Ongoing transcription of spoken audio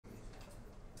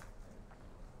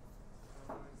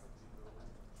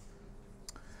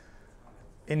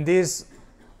in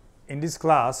this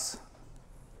class,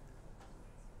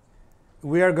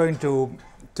 we are going to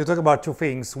talk about two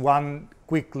things, one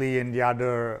quickly and the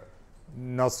other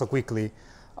not so quickly.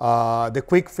 The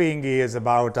quick thing is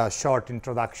about a short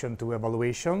introduction to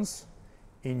evaluations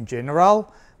in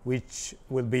general, which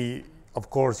will be, of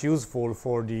course, useful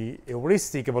for the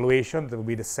heuristic evaluation. That will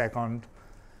be the second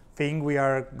thing we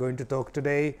are going to talk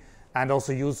today, and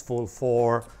also useful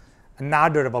for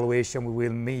another evaluation we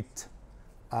will meet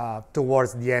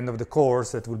towards the end of the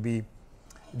course. That will be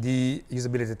the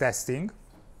usability testing,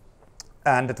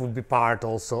 and that will be part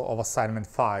also of assignment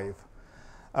 5.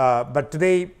 But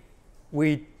today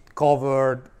we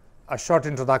covered a short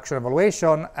introduction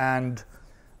evaluation and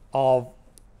of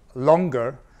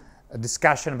longer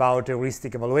discussion about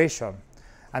heuristic evaluation.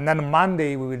 And then on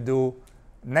Monday we will do,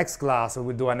 next class we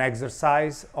will do an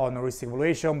exercise on heuristic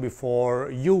evaluation before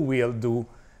you will do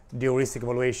the heuristic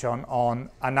evaluation on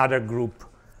another group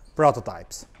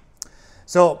prototypes.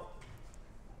 So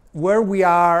where we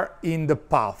are in the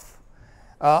path.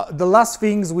 The last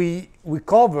things we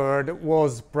covered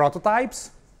was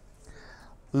prototypes,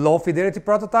 low fidelity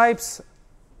prototypes,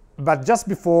 but just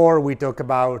before we talk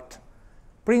about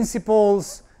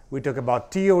principles, we talk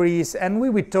about theories, and we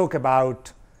will talk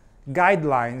about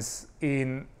guidelines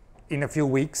in a few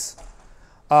weeks.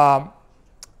 And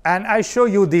I show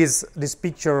you this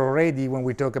picture already when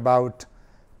we talk about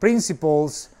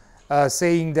principles,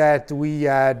 saying that we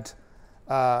had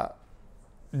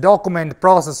document,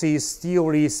 processes,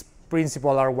 theories,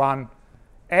 principle are one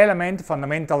element,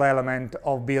 fundamental element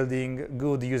of building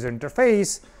good user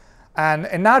interface, and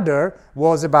another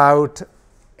was about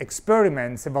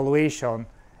experiments, evaluation,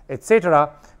 etc.,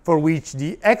 for which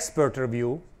the expert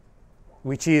review,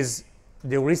 which is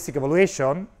the heuristic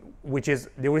evaluation,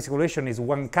 is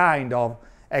one kind of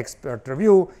expert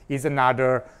review, is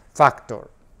another factor.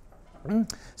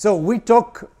 So we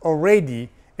talked already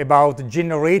about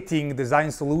generating design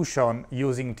solution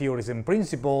using theories and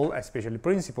principle, especially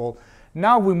principle.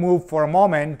 Now we move for a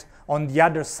moment on the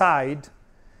other side,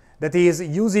 that is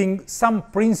using some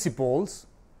principles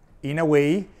in a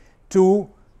way to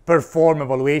perform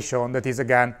evaluation, that is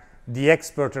again the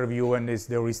expert review and is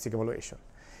the heuristic evaluation.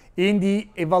 In the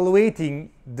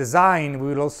evaluating design, we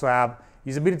will also have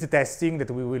usability testing that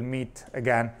we will meet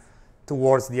again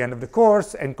towards the end of the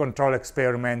course, and control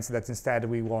experiments that instead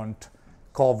we won't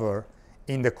cover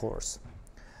in the course.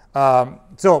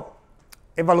 So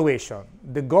evaluation.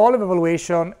 The goal of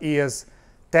evaluation is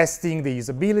testing the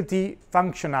usability,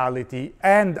 functionality,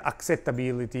 and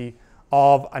acceptability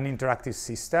of an interactive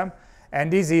system,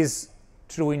 and this is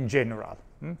true in general.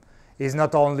 It's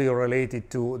not only related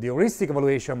to the heuristic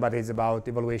evaluation, but it's about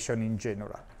evaluation in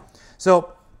general.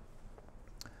 So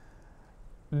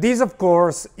this, of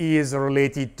course, is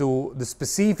related to the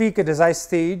specific design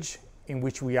stage in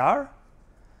which we are.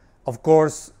 Of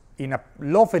course, in a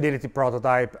low fidelity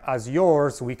prototype as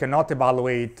yours, we cannot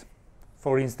evaluate,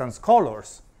 for instance,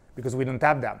 colors, because we don't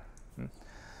have them.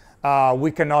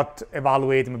 We cannot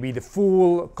evaluate maybe the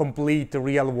full, complete,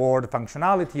 real-world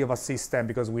functionality of a system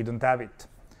because we don't have it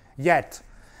yet.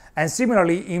 And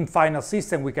similarly, in final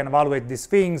system, we can evaluate these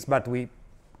things, but we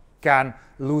can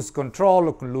lose control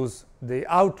or can lose the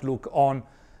outlook on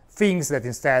things that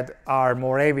instead are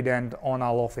more evident on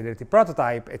a low fidelity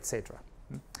prototype, etc.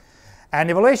 And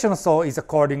evaluation also is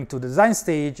according to the design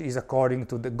stage, is according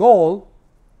to the goal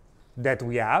that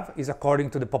we have, is according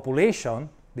to the population,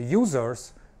 the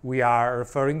users we are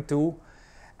referring to,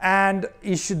 and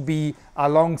it should be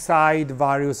alongside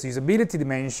various usability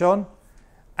dimensions,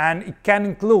 and it can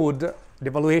include the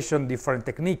evaluation different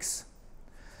techniques.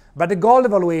 But the goal of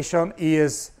evaluation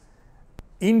is,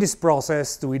 in this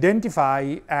process, to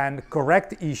identify and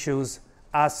correct issues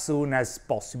as soon as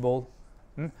possible,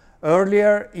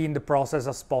 earlier in the process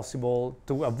as possible,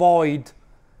 to avoid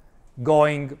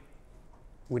going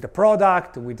with a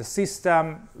product, with a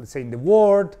system, let's say in the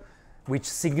world, with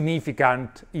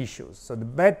significant issues. So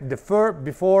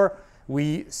before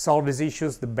we solve these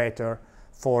issues, the better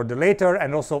for the later,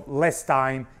 and also less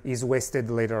time is wasted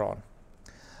later on.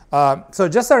 So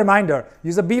just a reminder,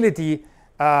 usability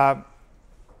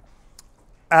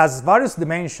has various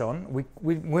dimensions.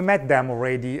 We met them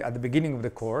already at the beginning of the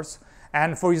course.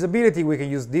 And for usability, we can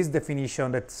use this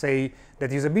definition that say that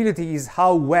usability is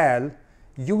how well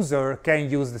user can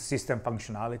use the system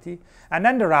functionality. And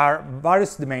then there are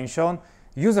various dimensions.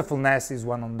 Usefulness is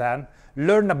one of them.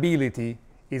 Learnability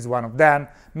is one of them.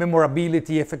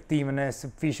 Memorability, effectiveness,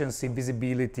 efficiency,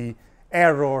 visibility,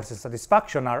 errors, and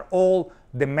satisfaction are all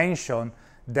dimensions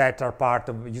that are part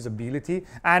of usability.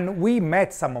 And we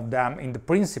met some of them in the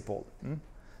principle.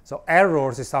 So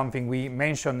errors is something we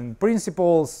mention in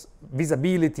principles,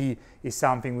 visibility is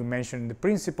something we mention in the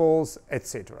principles,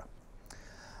 etc.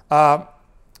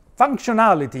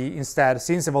 Functionality instead,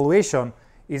 since evaluation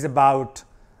is about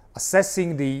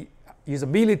assessing the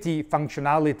usability,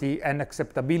 functionality, and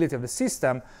acceptability of the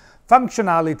system,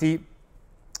 functionality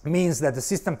means that the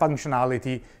system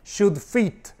functionality should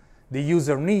fit the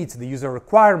user needs, the user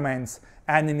requirements,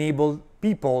 and enable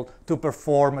people to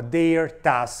perform their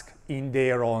task in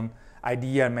their own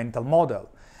idea and mental model.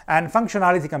 And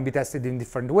functionality can be tested in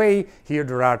different ways. Here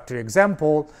there are 3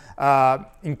 examples,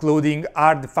 including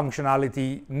are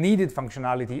the needed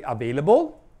functionality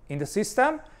available in the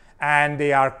system, and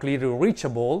they are clearly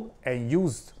reachable and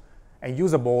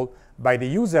usable by the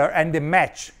user, and they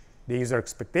match the user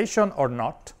expectation or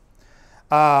not.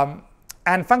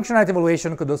 And functionality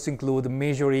evaluation could also include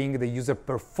measuring the user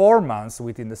performance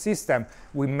within the system.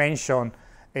 We mentioned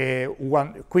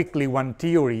quickly one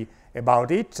theory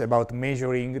about it, about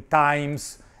measuring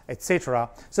times, etc.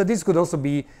 So this could also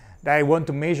be that I want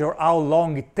to measure how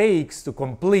long it takes to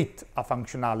complete a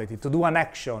functionality, to do an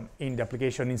action in the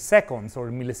application in seconds or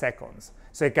milliseconds.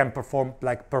 So it can perform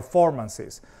like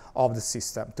performances of the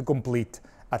system to complete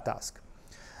a task.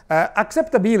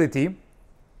 Acceptability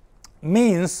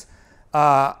means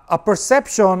a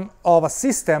perception of a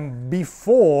system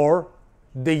before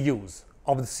the use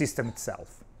of the system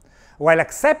itself, while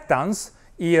acceptance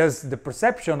is the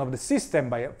perception of the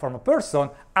system from a person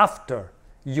after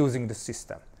using the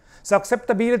system. So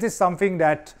acceptability is something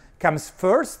that comes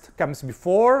first, comes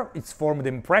before, it's formed the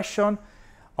impression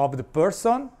of the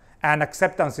person, and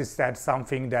acceptance is that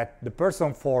something that the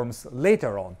person forms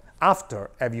later on, after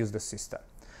have used the system.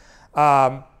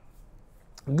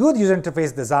 Good user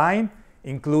interface design,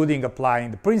 including applying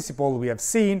the principle we have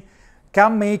seen,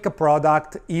 can make a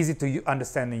product easy to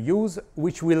understand and use,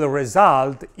 which will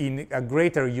result in a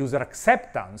greater user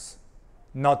acceptance,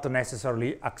 not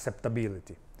necessarily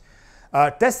acceptability.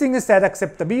 Testing instead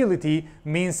acceptability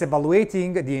means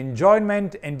evaluating the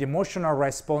enjoyment and emotional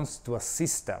response to a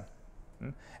system.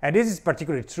 And this is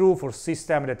particularly true for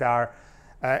systems that are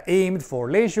aimed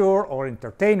for leisure or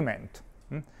entertainment,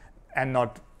 and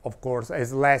not, of course,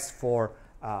 as less for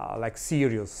like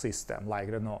serious system, like,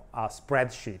 I don't know, a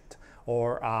spreadsheet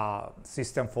or a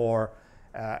system for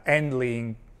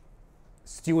handling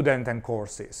students and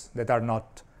courses that are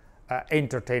not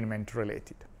entertainment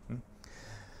related.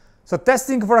 So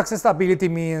testing for accessibility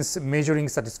means measuring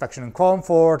satisfaction and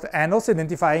comfort, and also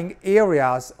identifying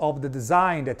areas of the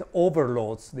design that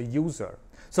overloads the user.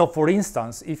 So for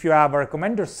instance, if you have a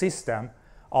recommender system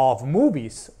of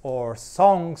movies or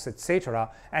songs, etc.,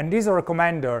 and this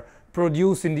recommender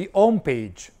produces in the home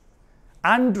page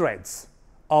hundreds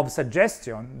of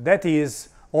suggestions, that is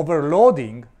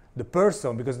overloading the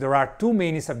person, because there are too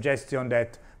many suggestions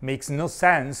that makes no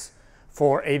sense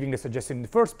for having the suggestion in the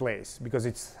first place, because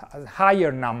it's a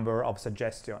higher number of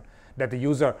suggestions that the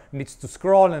user needs to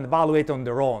scroll and evaluate on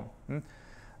their own.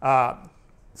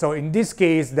 So in this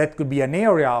case, that could be an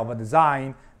area of a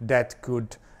design that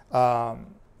could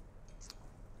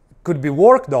be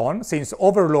worked on, since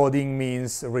overloading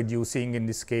means reducing, in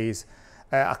this case,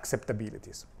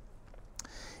 acceptabilities.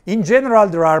 In general,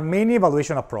 there are many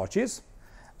evaluation approaches.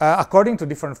 According to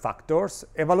different factors,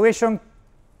 evaluation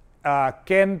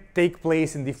can take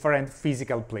place in different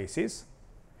physical places.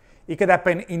 It can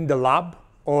happen in the lab,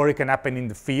 or it can happen in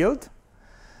the field.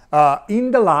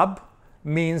 In the lab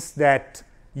means that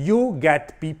you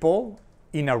get people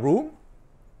in a room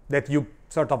that you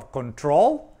sort of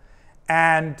control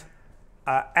and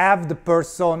have the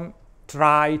person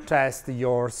try, test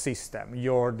your system,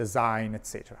 your design,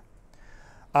 etc.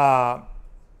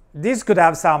 This could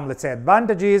have some, let's say,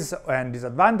 advantages and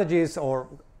disadvantages, or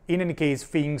in any case,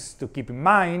 things to keep in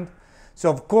mind. So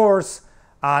of course,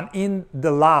 in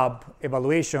the lab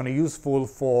evaluation is useful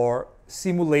for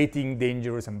simulating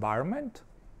dangerous environment.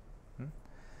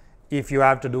 If you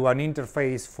have to do an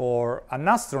interface for an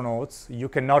astronaut, you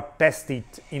cannot test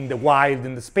it in the wild,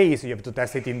 in the space. You have to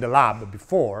test it in the lab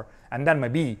before, and then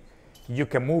maybe you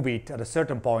can move it at a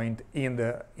certain point in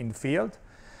the field.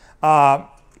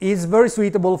 It's very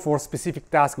suitable for specific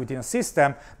tasks within a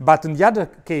system, but in the other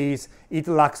case, it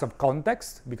lacks of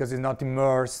context because it's not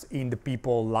immersed in the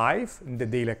people's life, in the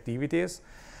daily activities.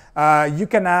 You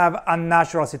can have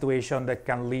unnatural situation that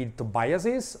can lead to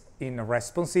biases in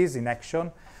responses, in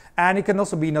action, and it can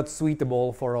also be not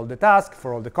suitable for all the tasks,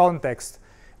 for all the context.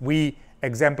 We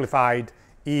exemplified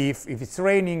if it's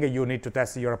raining and you need to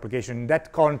test your application in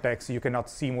that context, you cannot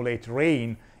simulate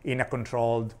rain in a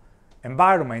controlled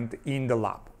environment in the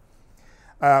lab.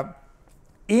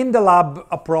 In the lab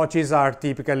approaches are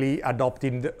typically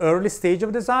adopted in the early stage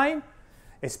of design,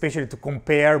 especially to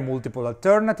compare multiple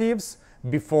alternatives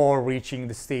before reaching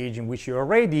the stage in which you are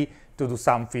ready to do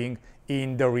something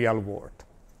in the real world.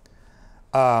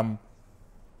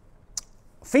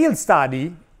 Field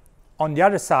study, on the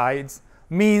other side,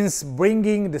 means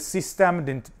bringing the system,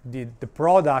 the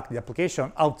product, the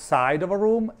application outside of a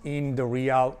room in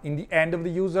the end of the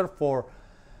user for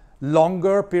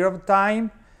longer period of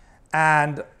time,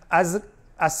 and as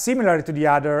similar to the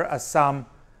other as some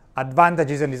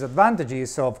advantages and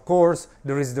disadvantages. So of course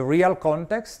there is the real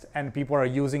context and people are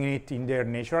using it in their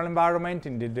natural environment,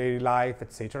 in their daily life,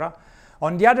 etc.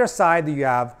 On the other side you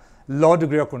have low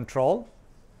degree of control,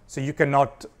 so you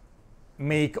cannot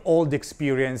make all the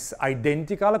experience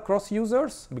identical across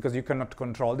users because you cannot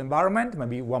control the environment.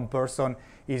 Maybe one person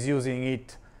is using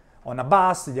it on a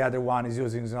bus, the other one is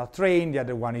using it on a train, the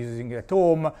other one is using it at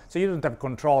home, so you don't have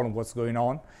control on what's going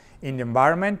on in the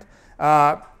environment.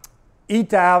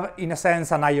 It have, in a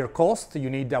sense, an higher cost. You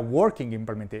need a working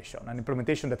implementation, an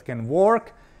implementation that can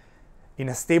work in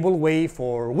a stable way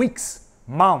for weeks,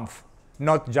 months,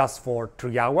 not just for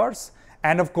 3 hours.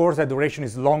 And of course, the duration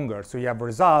is longer, so you have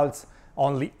results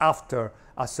only after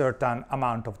a certain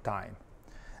amount of time,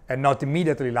 and not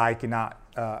immediately like in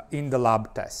the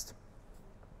lab test.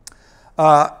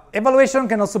 Evaluation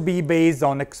can also be based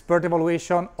on expert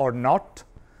evaluation or not.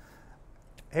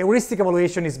 Heuristic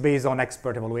evaluation is based on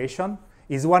expert evaluation.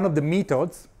 Is one of the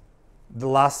methods, the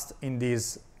last in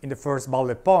the first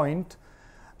bullet point.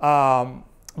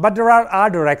 But there are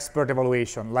other expert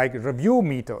evaluation, like review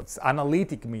methods,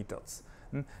 analytic methods.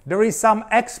 There is some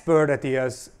expert that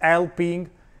is helping,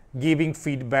 giving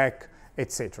feedback,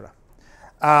 etc.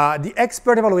 The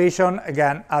expert evaluation,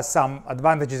 again, has some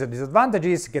advantages and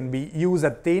disadvantages. It can be used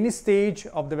at any stage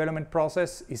of development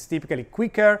process, is typically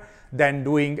quicker than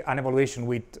doing an evaluation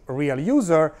with a real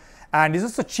user, and is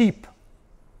also cheap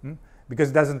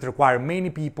because it doesn't require many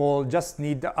people, just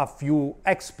need a few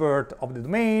experts of the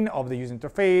domain, of the user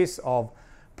interface, of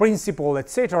principle,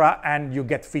 etc., and you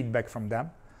get feedback from them.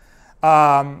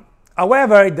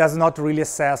 However, it does not really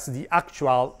assess the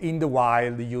actual, in the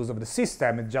wild, the use of the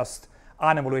system. It's just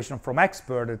an evaluation from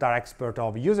experts that are expert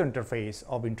of user interface,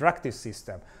 of interactive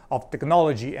system, of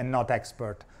technology, and not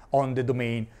expert on the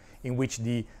domain in which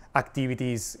the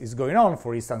activity is going on,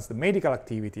 for instance, the medical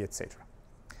activity, etc.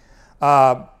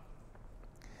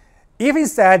 If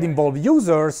instead involve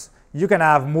users, you can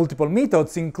have multiple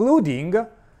methods, including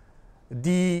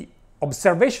the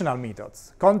observational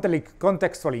methods,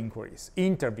 contextual inquiries,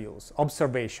 interviews,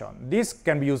 observation. This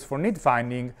can be used for need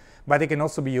finding, but they can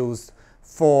also be used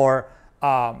for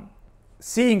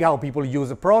seeing how people use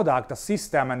a product, a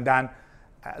system, and then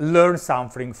learn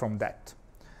something from that.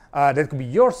 That could be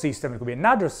your system, it could be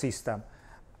another system,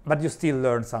 but you still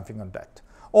learn something on that.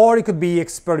 Or it could be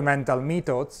experimental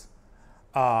methods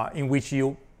in which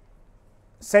you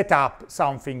set up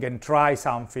something and try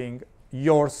something,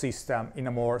 your system, in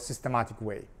a more systematic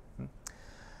way.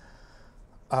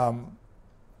 And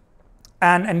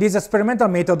this experimental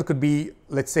method could be,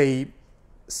 let's say,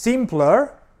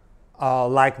 simpler,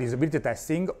 like disability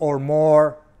testing, or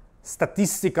more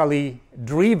statistically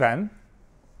driven,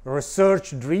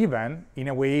 research driven, in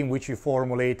a way in which you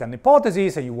formulate an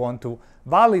hypothesis and you want to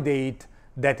validate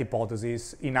that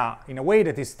hypothesis in a way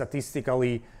that is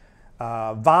statistically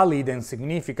valid and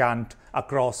significant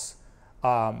across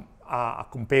a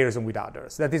comparison with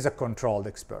others. That is a controlled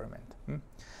experiment.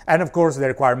 And of course, they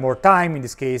require more time in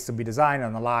this case to be designed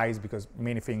and analyzed, because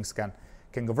many things can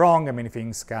go wrong and many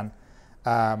things can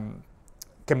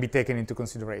be taken into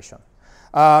consideration.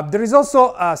 There is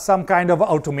also some kind of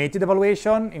automated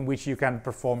evaluation in which you can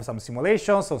perform some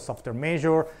simulations, so software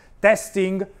measure.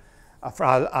 Testing for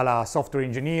a software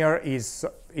engineer is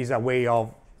a way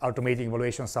of automating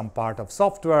evaluation, some part of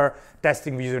software.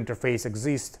 Testing user interface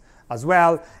exists as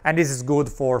well, and this is good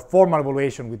for formal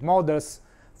evaluation with models,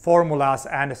 formulas,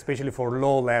 and especially for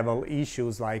low-level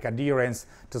issues like adherence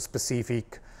to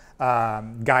specific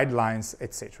guidelines,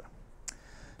 etc.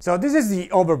 So this is the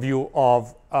overview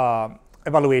of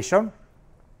evaluation.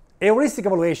 Heuristic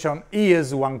evaluation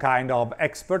is one kind of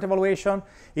expert evaluation,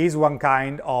 is one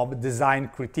kind of design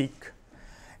critique.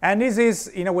 And this is,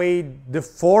 in a way, the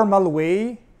formal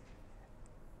way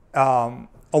of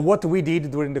what we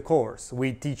did during the course,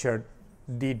 we teacher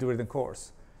did during the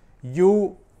course.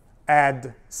 You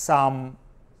did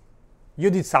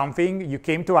something, you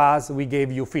came to us, we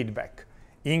gave you feedback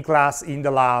in class, in the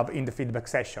lab, in the feedback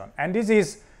session. And this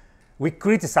is, we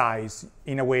criticize,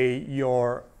 in a way,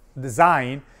 your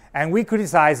design, and we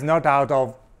criticize not out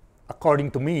of,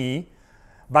 according to me,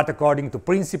 but according to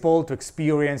principle, to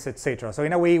experience, etc. So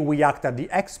in a way, we act as the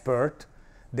expert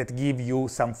that give you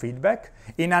some feedback.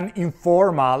 In an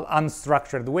informal,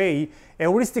 unstructured way,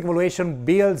 heuristic evaluation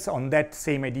builds on that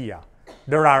same idea.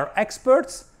 There are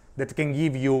experts that can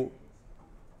give you,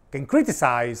 can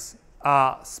criticize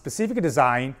a specific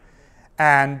design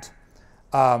and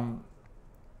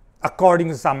according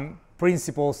to some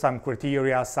principles, some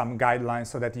criteria, some guidelines,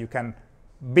 so that you can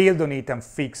build on it and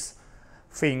fix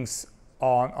things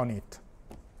on it.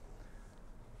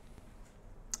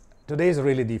 Today is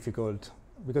really difficult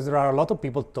because there are a lot of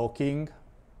people talking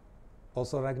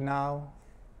also right now.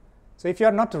 So if you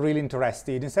are not really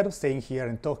interested, instead of staying here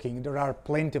and talking, there are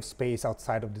plenty of space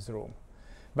outside of this room.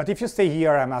 But if you stay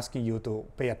here, I'm asking you to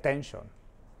pay attention,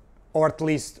 or at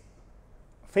least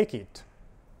fake it,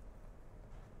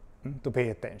 to pay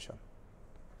attention.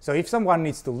 So if someone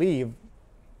needs to leave,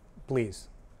 please,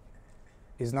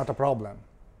 it's not a problem.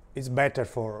 It's better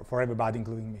for everybody,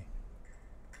 including me.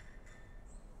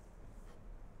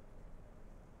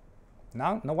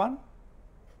 No? No one?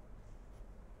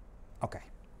 Okay.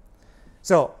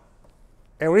 So,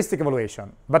 heuristic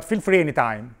evaluation, but feel free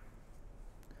anytime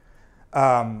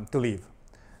to leave.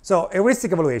 So,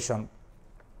 heuristic evaluation,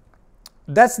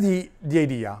 that's the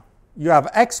idea. You have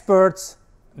experts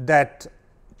that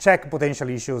check potential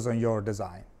issues on your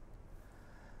design.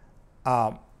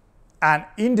 And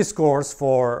in this course,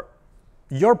 for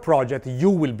your project, you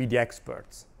will be the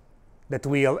experts that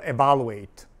will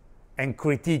evaluate and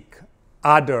critique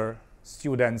other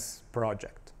students'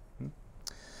 project.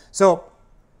 So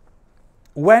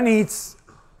when it's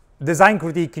design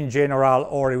critique in general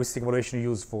or heuristic evaluation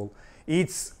useful,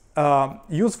 it's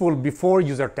useful before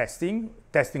user testing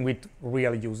with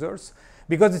real users,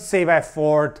 because it saves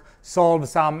effort, solve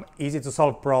some easy to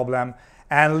solve problem,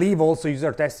 and leave also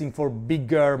user testing for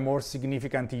bigger, more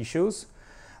significant issues.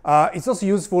 It's also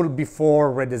useful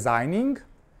before redesigning.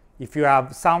 If you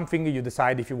have something, you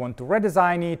decide if you want to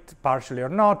redesign it partially or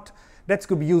not, that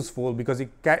could be useful because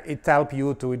it helps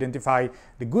you to identify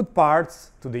the good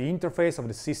parts to the interface of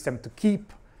the system to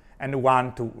keep and the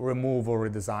one to remove or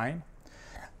redesign.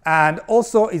 And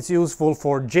also it's useful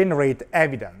for generate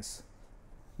evidence,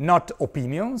 not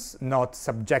opinions, not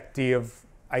subjective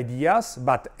ideas,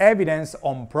 but evidence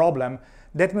on problem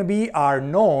that maybe are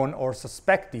known or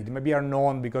suspected, maybe are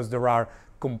known because there are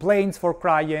complaints for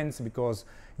clients, because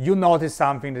you notice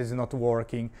something that is not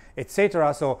working,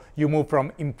 etc. So you move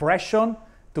from impression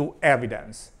to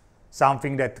evidence,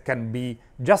 something that can be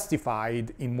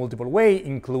justified in multiple ways,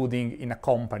 including in a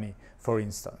company, for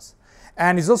instance.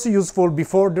 And it's also useful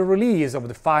before the release of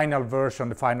the final version,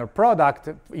 the final product,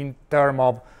 in terms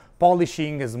of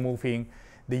polishing and smoothing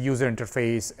the user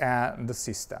interface and the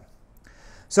system.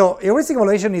 So heuristic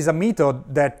evaluation is a method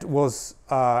that was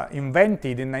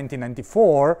invented in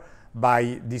 1994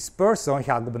 by this person,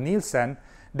 Jacob Nielsen,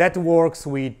 that works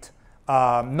with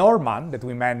Norman, that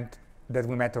we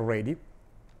met already.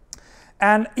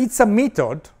 And it's a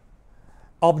method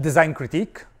of design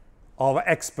critique, of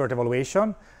expert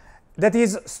evaluation, that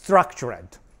is structured.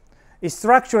 It's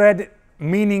structured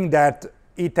meaning that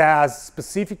it has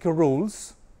specific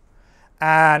rules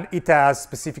and it has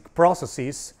specific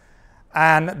processes,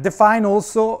 and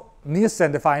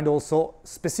Nielsen defined also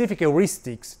specific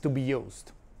heuristics to be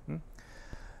used.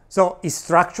 So it's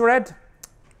structured,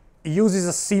 it uses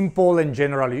a simple and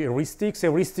general heuristics.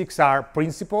 Heuristics are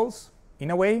principles, in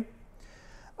a way.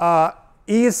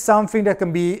 Is something that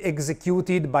can be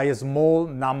executed by a small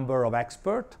number of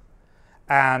experts.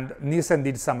 And Nielsen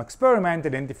did some experiment,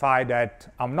 identified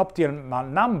that an optimal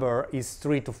number is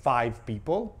 3 to 5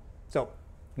 people. So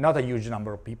not a huge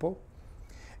number of people.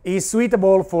 Is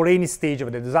suitable for any stage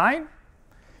of the design.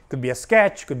 Could be a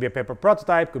sketch, could be a paper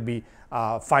prototype, could be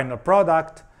a final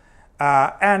product.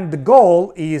 And the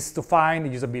goal is to find a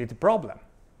usability problem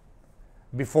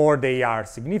before they are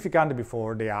significant,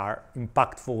 before they are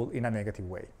impactful in a negative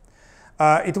way.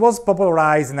 It was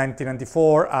popularized in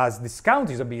 1994 as discount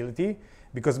usability,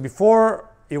 because before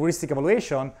heuristic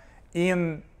evaluation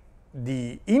in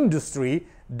the industry,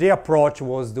 the approach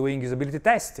was doing usability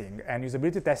testing, and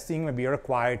usability testing maybe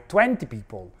required 20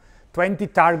 people, 20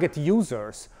 target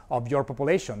users of your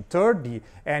population, 30,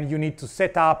 and you need to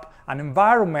set up an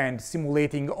environment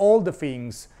simulating all the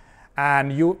things,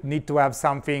 and you need to have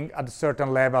something at a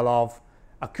certain level of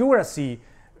accuracy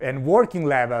and working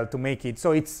level to make it.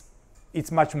 So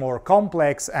it's much more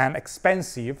complex and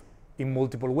expensive in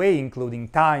multiple ways, including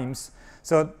times.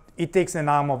 So it takes an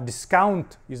arm of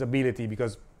discount usability,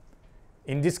 because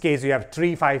in this case you have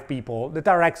 3-5 people that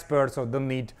are experts, so don't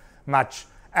need much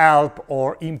help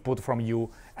or input from you,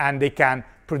 and they can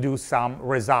produce some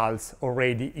results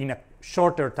already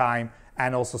shorter time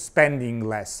and also spending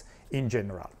less in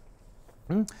general.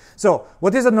 So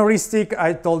what is an heuristic?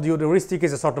 I told you the heuristic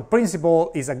is a sort of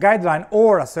principle, is a guideline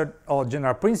or a certain or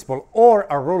general principle or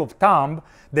a rule of thumb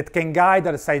that can guide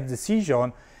a decided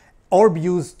decision or be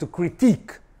used to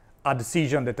critique a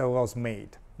decision that was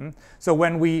made. So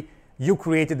when you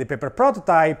created the paper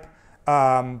prototype,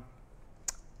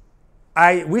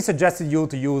 we suggested you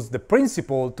to use the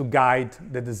principle to guide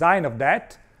the design of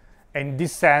that. In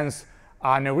this sense,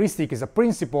 an heuristic is a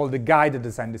principle that guides the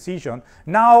design decision.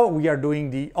 Now we are doing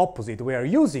the opposite. We are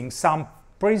using some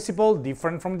principle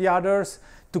different from the others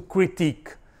to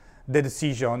critique the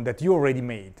decision that you already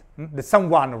made, that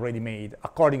someone already made,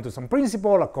 according to some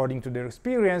principle, according to their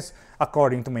experience,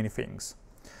 according to many things.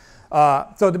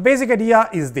 So the basic idea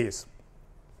is this.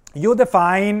 You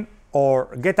define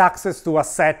or get access to a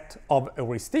set of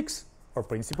heuristics or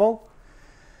principle.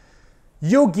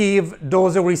 You give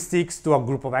those heuristics to a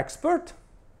group of experts.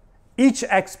 Each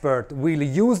expert will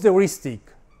use the heuristic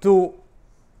to,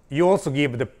 you also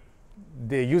give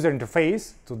the user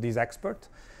interface to this expert.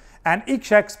 And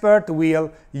each expert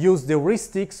will use the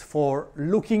heuristics for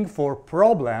looking for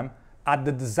problem at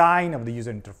the design of the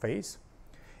user interface.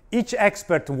 Each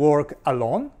expert works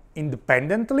alone,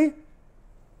 independently,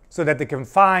 so that they can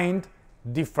find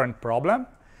different problems.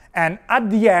 And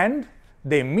at the end,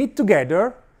 they meet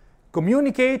together,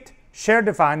 communicate, share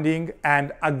the finding,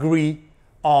 and agree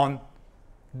on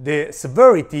the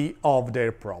severity of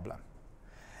their problem.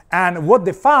 And what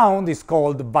they found is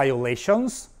called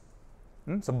violations.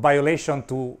 So violation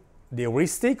to the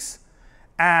heuristics.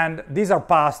 And these are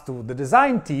passed to the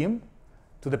design team,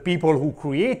 to the people who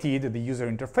created the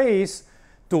user interface,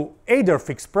 to either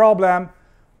fix problem,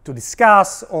 to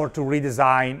discuss, or to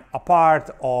redesign a part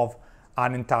of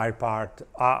an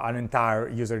entire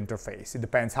user interface. It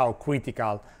depends how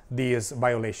critical these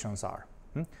violations are.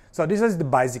 So this is the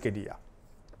basic idea.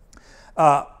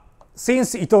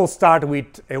 Since it all starts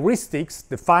with heuristics,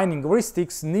 defining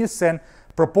heuristics, Nielsen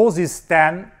proposes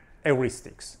 10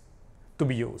 heuristics to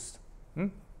be used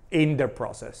in their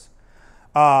process.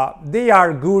 They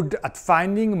are good at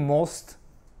finding most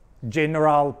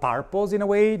general purpose, in a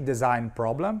way, design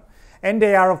problem. And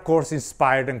they are, of course,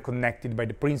 inspired and connected by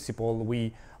the principle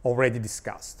we already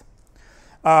discussed.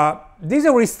 These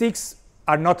heuristics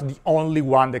are not the only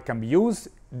one that can be used.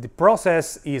 The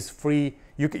process is free.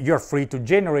 You're free to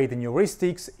generate new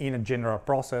heuristics in a general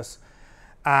process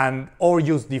or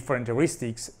use different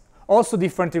heuristics. Also,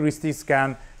 different heuristics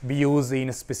can be used in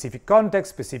a specific context,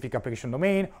 specific application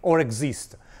domain, or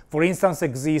exist. For instance,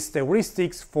 exist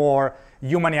heuristics for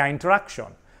human-AI interaction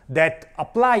that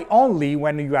apply only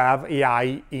when you have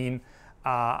AI in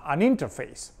an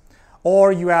interface.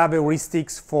 Or you have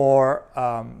heuristics for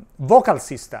vocal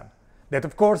system that,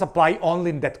 of course, apply only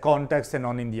in that context and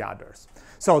not in the others.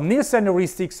 So Nielsen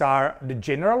heuristics are the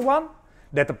general one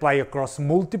that apply across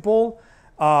multiple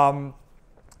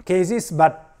cases,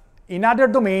 but in other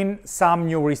domains, some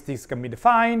new heuristics can be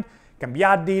defined, can be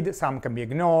added, some can be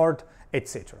ignored,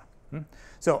 etc.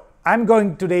 So I'm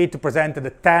going today to present the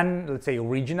 10, let's say,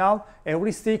 original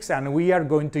heuristics, and you are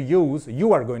going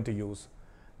to use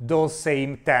those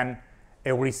same 10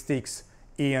 heuristics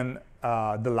in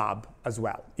the lab as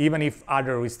well, even if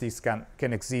other heuristics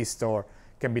can exist or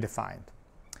can be defined.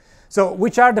 So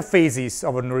which are the phases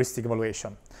of an heuristic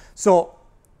evaluation? So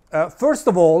first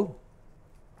of all,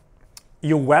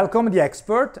 you welcome the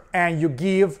expert and you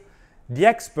give the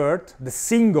expert, the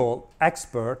single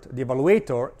expert, the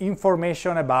evaluator,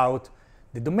 information about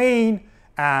the domain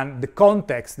and the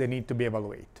context they need to be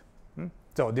evaluated.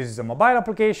 So this is a mobile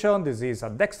application, this is a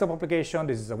desktop application,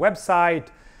 this is a website,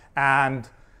 and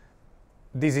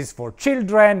this is for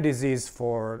children, this is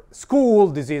for school,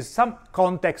 this is some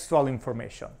contextual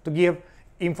information to give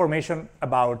information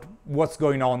about what's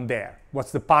going on there,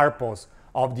 what's the purpose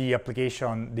of the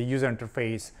application, the user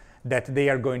interface that they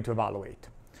are going to evaluate.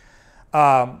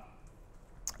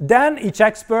 Then each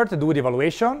expert do the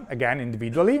evaluation, again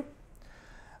individually,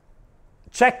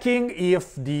 checking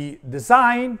if the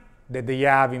design that they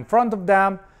have in front of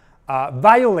them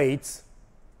violates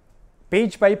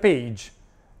page by page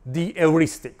the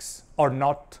heuristics or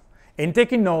not, and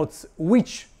taking notes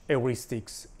which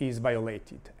heuristics is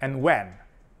violated and when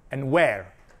and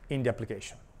where in the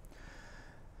application.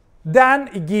 Then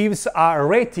it gives a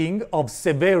rating of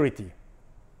severity.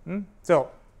 So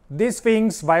these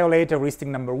things violate heuristic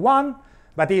number 1,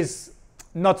 but is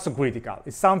not so critical.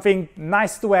 It's something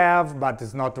nice to have, but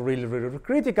it's not really, really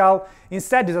critical.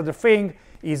 Instead, this other thing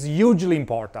is hugely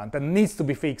important and needs to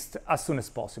be fixed as soon as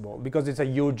possible because it's a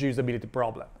huge usability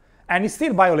problem. And it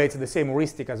still violates the same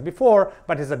heuristic as before,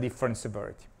 but it's a different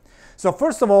severity. So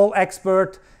first of all,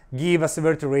 experts give a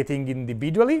severity rating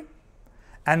individually,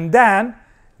 and then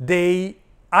they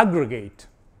aggregate.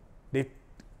 They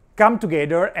come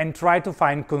together and try to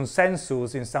find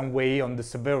consensus in some way on the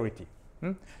severity.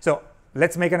 So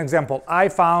let's make an example. I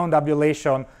found a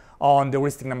violation on the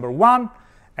heuristic number 1.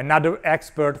 Another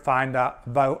expert find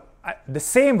the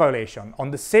same violation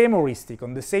on the same heuristic,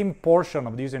 on the same portion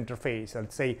of the user interface,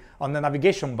 let's say on the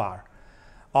navigation bar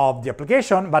of the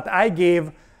application, but I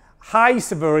gave high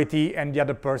severity and the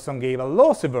other person gave a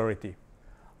low severity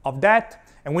of that.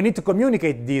 And we need to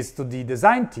communicate this to the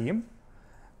design team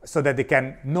so that they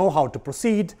can know how to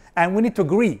proceed. And we need to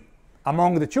agree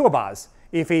among the two of us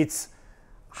if it's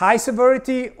high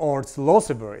severity or it's low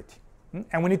severity.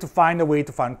 And we need to find a way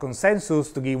to find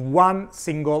consensus to give one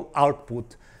single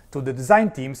output to the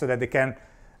design team so that they can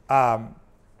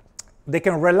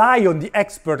rely on the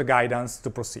expert guidance to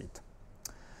proceed.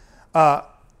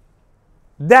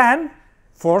 Then,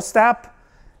 fourth step,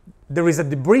 there is a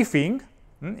debriefing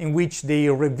in which they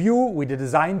review with the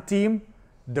design team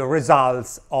the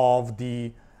results of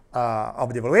the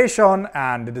evaluation,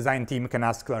 and the design team can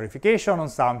ask clarification on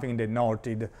something they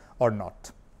noted or not.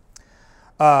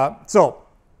 So,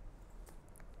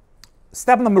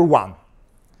 step number 1,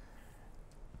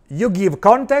 you give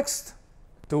context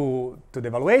to the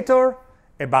evaluator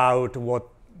about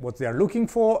what they are looking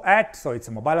for at. So it's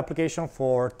a mobile application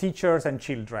for teachers and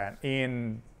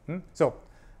children. So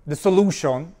the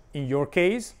solution in your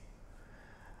case,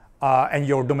 and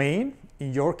your domain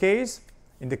in your case,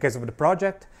 in the case of the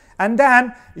project. And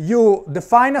then you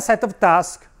define a set of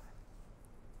tasks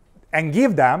and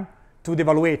give them to the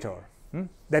evaluator.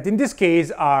 That in this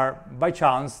case are, by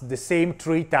chance, the same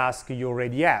 3 tasks you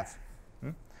already have.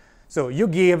 So you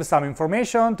give some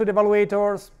information to the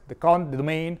evaluators, the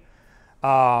domain,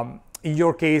 in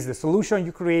your case, the solution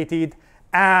you created,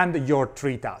 and your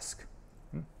 3 tasks.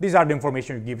 These are the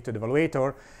information you give to the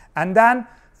evaluator. And then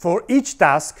for each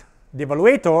task, the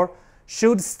evaluator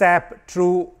should step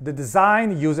through the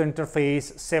design user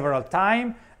interface several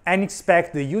times and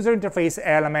inspect the user interface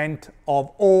element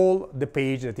of all the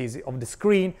page that is of the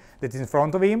screen that is in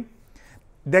front of him.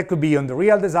 That could be on the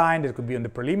real design, that could be on the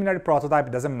preliminary prototype,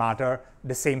 it doesn't matter,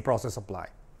 the same process applies.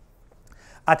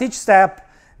 At each step,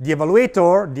 the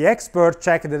evaluator, the expert,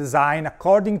 check the design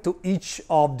according to each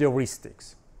of the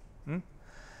heuristics.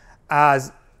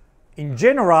 As in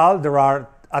general, there are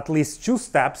at least 2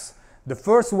 steps. The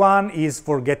first one is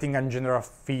for getting a general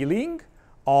feeling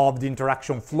of the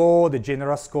interaction flow, the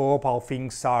general scope, how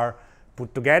things are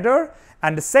put together.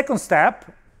 And the second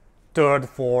step, third,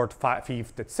 fourth,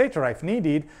 fifth, etc., if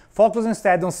needed, focus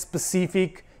instead on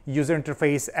specific user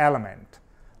interface element,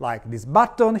 like this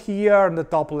button here in the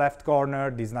top left corner,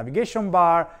 this navigation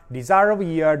bar, this arrow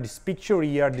here, this picture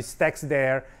here, this text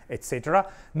there, etc.,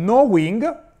 knowing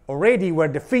already where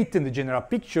they fit in the general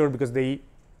picture because they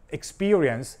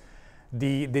experience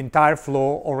the entire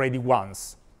flow already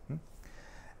once.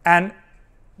 And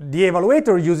the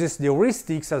evaluator uses the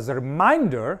heuristics as a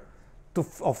reminder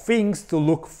of things to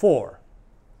look for.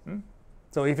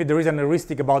 So if there is an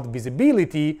heuristic about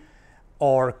visibility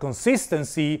or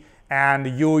consistency,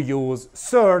 and you use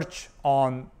search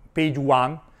on page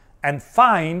 1 and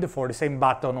find for the same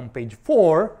button on page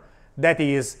 4, that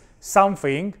is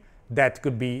something that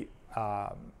could be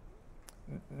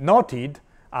noted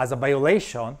as a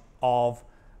violation of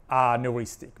an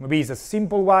heuristic. Maybe it's a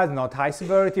simple one, not high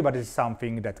severity, but it's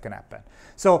something that can happen.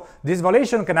 So this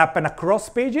violation can happen across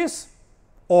pages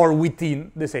or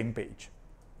within the same page.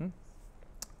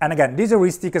 And again, these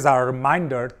heuristics are a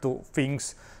reminder to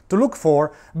things to look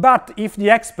for, but if the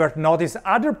expert notices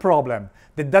other problem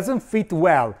that doesn't fit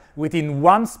well within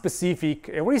one specific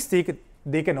heuristic,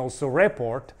 they can also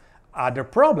report other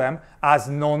problem as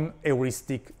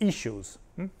non-heuristic issues,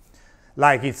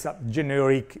 like it's a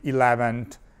generic 11,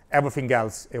 everything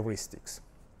else heuristics.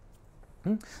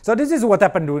 So this is what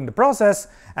happened during the process,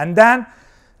 and then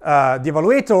the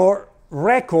evaluator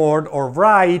record or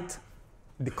write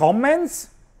the comments.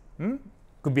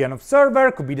 Could be an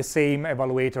observer, could be the same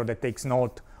evaluator that takes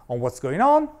note on what's going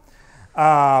on.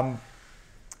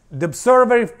 The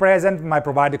observer, if present, might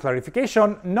provide a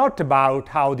clarification, not about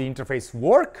how the interface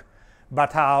works,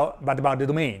 but about the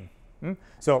domain.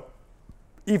 So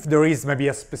if there is maybe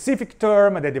a specific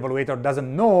term that the evaluator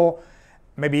doesn't know,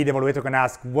 maybe the evaluator can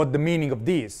ask what the meaning of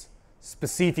this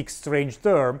specific strange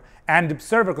term, and the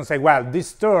observer can say, well,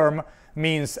 this term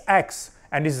means X,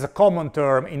 and this is a common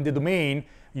term in the domain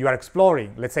you are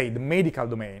exploring, let's say the medical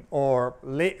domain or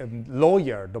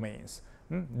lawyer domains.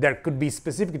 There could be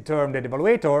specific term that the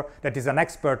evaluator, that is an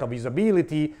expert of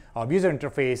usability, of user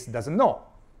interface, doesn't know.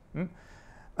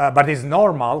 but is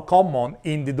normal, common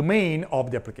in the domain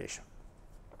of the application.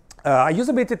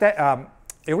 Usability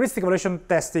heuristic evaluation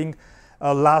testing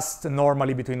lasts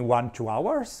normally between 1-2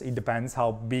 hours. It depends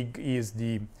how big is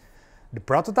the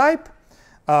prototype.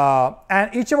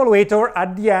 And each evaluator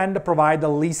at the end provides a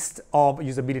list of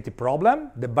usability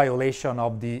problems, the violation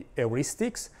of the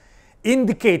heuristics,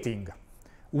 indicating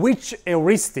which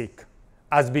heuristic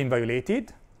has been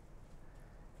violated,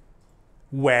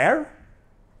 where,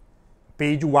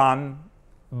 page 1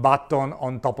 button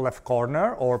on top left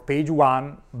corner, or page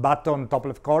 1 button top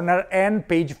left corner, and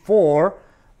page 4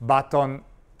 button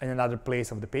in another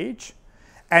place of the page,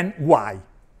 and why.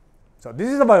 So this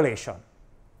is a violation.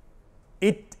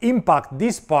 It impacts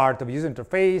this part of the user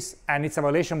interface, and it's a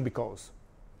violation because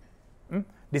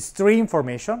these three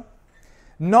information,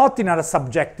 not in other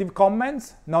subjective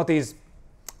comments, not is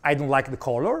I don't like the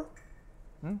color,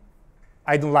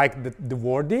 I don't like the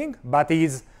wording, but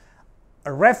is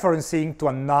referencing to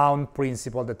a noun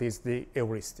principle that is the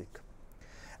heuristic.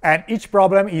 And each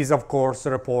problem is, of course,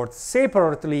 reported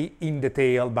separately in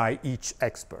detail by each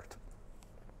expert.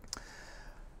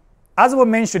 As I was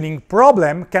mentioning,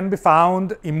 problem can be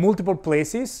found in multiple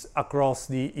places across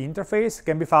the interface,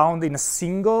 can be found in a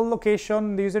single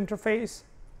location in the user interface.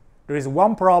 There is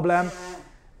one problem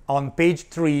on page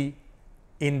 3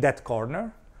 in that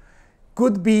corner.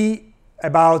 Could be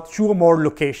about 2 or more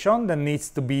locations that needs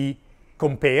to be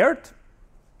compared.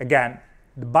 Again,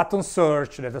 the button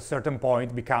search at a certain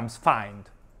point becomes find.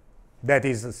 That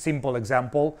is a simple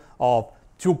example of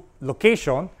 2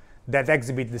 locations that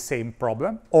exhibit the same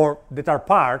problem or that are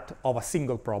part of a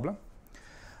single problem.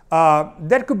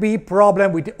 There could be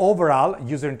problem with the overall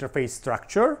user interface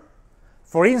structure.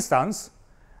 For instance,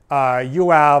 you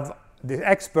have the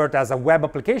expert as a web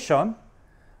application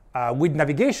with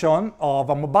navigation of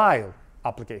a mobile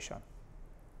application.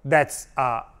 That's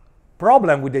a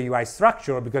problem with the UI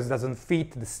structure because it doesn't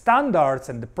fit the standards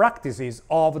and the practices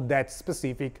of that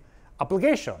specific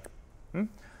application.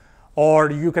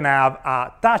 Or you can have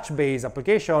a touch-based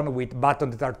application with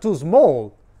buttons that are too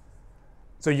small,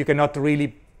 so you cannot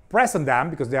really press on them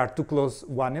because they are too close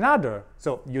one another.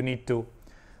 So you need to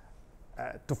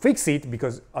fix it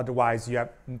because otherwise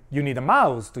you need a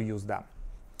mouse to use them,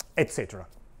 etc.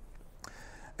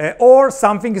 Or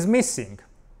something is missing.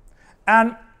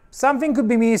 And something could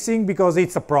be missing because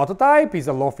it's a prototype, it's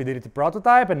a low-fidelity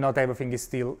prototype, and not everything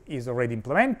is already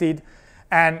implemented.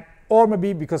 Or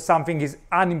maybe because something is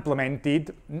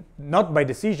unimplemented, not by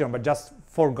decision, but just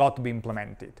forgot to be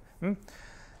implemented.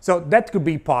 So that could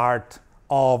be part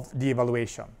of the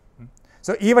evaluation.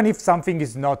 So even if something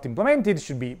is not implemented, it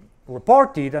should be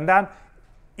reported, and then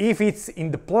if it's in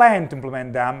the plan to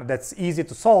implement them, that's easy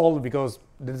to solve because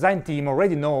the design team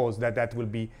already knows that that will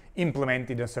be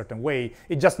implemented in a certain way.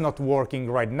 It's just not working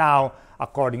right now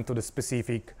according to the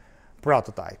specific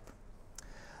prototype.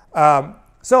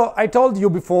 So I told you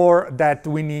before that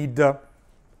we need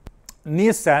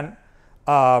Nielsen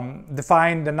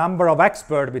define the number of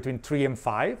experts between 3 and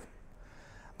 5.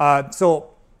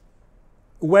 So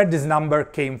where this number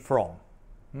came from.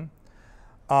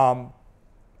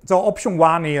 So option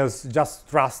 1 is just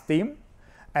trust him,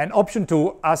 and option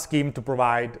 2, ask him to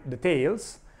provide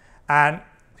details. And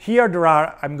here there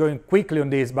are, I'm going quickly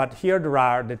on this, but here there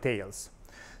are details.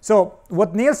 So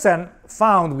what Nielsen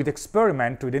found with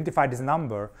experiment to identify this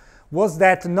number was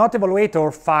that not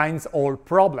evaluator finds all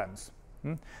problems.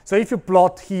 So if you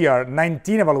plot here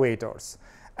 19 evaluators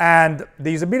and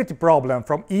the usability problem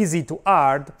from easy to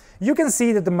hard, you can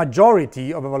see that the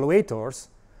majority of evaluators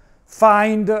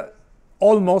find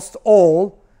almost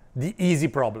all the easy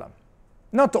problem.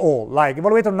 Not all, like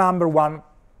evaluator number 1,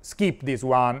 skip this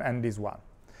one and this one.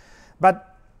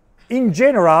 But in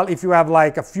general, if you have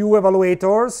like a few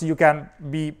evaluators, you can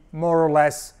be more or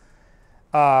less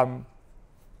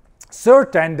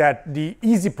certain that the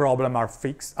easy problem are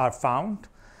found.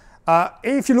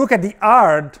 If you look at the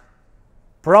hard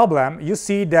problem, you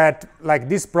see that like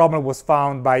this problem was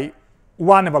found by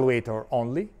 1 evaluator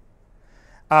only.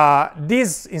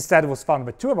 This instead was found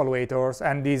by 2 evaluators,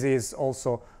 and this is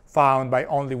also found by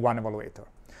only 1 evaluator.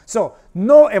 So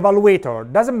no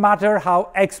evaluator, doesn't matter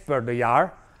how expert they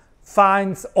are,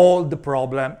 finds all the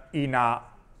problem in a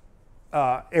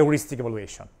heuristic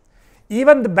evaluation.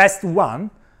 Even the best one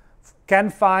can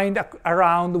find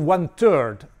around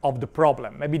 1/3 of the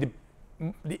problem, maybe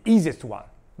the easiest one.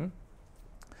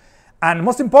 And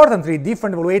most importantly,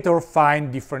 different evaluators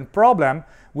find different problem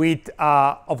with,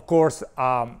 of course,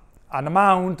 an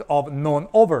amount of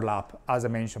non-overlap, as I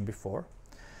mentioned before.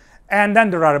 And then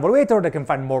there are evaluators that can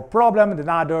find more problem than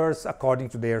others according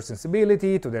to their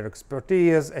sensibility, to their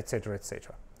expertise, etc.,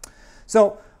 etc.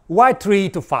 So Why 3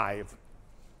 to 5?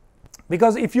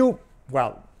 Because if you,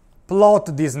 well,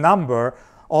 plot this number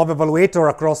of evaluator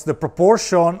across the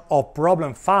proportion of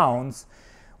problem found,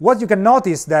 what you can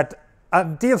notice that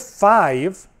until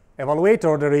 5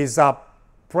 evaluator, there is a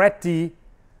pretty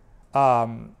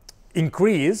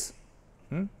increase,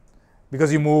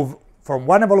 because you move from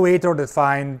one evaluator that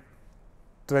find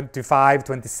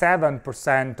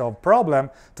 27% of problem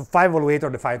to 5 evaluator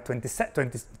that find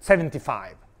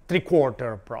 75,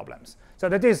 3/4 of problems. So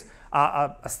that is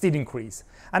a steep increase.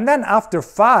 And then after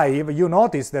 5, you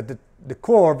notice that the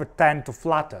curve tend to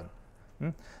flatten.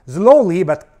 Slowly,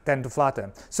 but tend to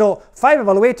flatten. So 5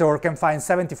 evaluator can find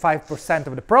 75%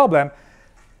 of the problem.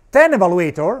 10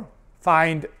 evaluator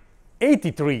find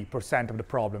 83% of the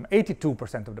problem,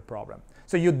 82% of the problem.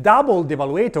 So you double the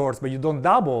evaluators, but you don't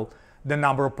double the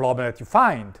number of problems that you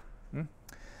find.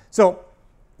 So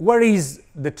where is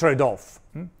the trade-off?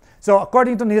 So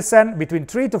according to Nielsen, between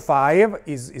 3 to 5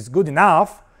 is good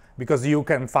enough, because you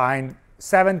can find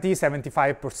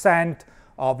 75%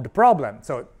 of the problem.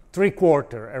 So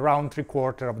around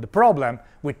 3/4 of the problem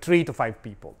with 3 to 5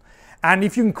 people. And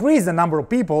if you increase the number of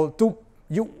people,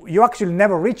 you actually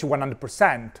never reach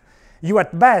 100%. You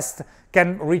at best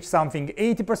can reach something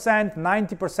 80%,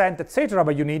 90%, etc.,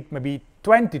 but you need maybe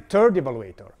 20, 30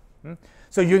 evaluator.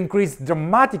 So you increase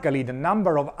dramatically the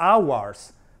number of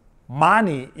hours,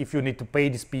 money if you need to pay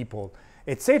these people,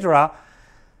 etc.,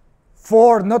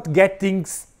 for not getting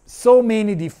so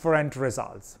many different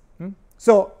results.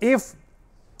 So if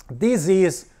this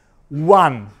is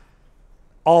one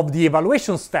of the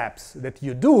evaluation steps that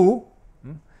you do,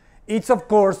 it's of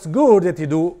course good that you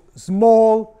do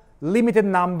small, limited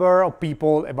number of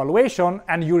people evaluation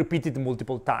and you repeat it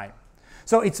multiple times.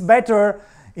 So it's better,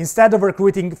 instead of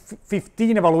recruiting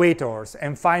 15 evaluators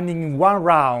and finding in one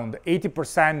round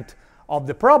 80% of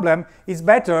the problem, it's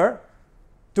better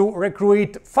to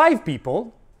recruit 5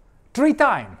 people 3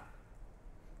 times.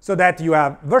 So that you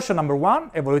have version number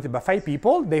 1 evaluated by 5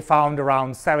 people, they found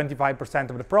around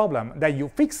 75% of the problem. Then you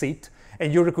fix it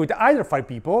and you recruit either 5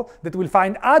 people that will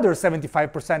find other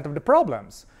 75% of the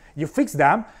problems. You fix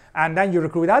them and then you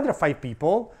recruit other 5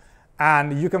 people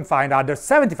and you can find other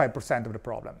 75% of the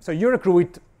problem. So you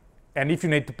recruit, and if you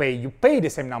need to pay, you pay the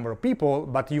same number of people,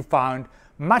 but you found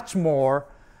much more,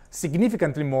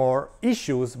 significantly more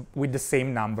issues with the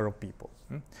same number of people.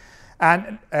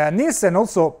 And Nielsen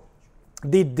also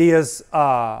did this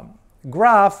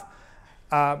graph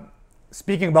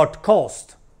speaking about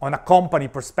cost on a company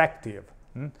perspective,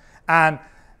 and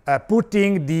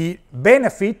putting the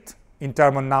benefit in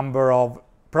terms of number of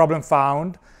problem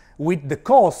found with the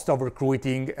cost of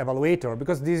recruiting evaluator,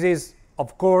 because this is,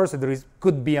 of course,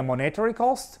 could be a monetary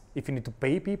cost if you need to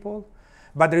pay people,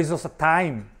 but there is also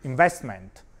time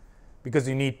investment, because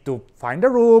you need to find a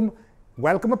room,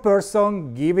 welcome a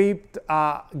person, give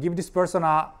this person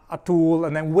a tool,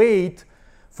 and then wait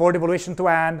for the evaluation to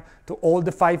end, to all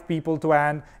the 5 people to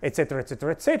end, etc.,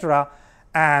 etc., etc.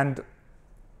 And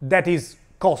that is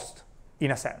cost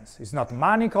in a sense. It's not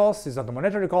money cost, it's not a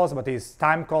monetary cost, but it's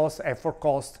time cost, effort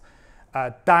cost,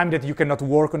 time that you cannot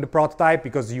work on the prototype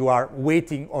because you are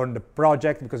waiting on the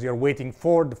project, because you're waiting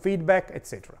for the feedback,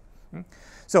 etc.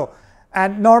 So,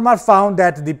 and Norman found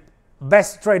that the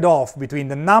best trade-off between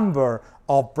the number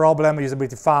of problem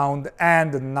usability found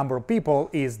and the number of people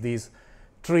is this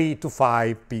 3 to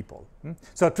 5 people.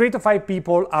 So 3 to 5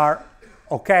 people are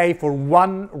okay for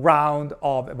one round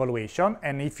of evaluation,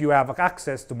 and if you have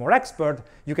access to more expert,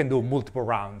 you can do multiple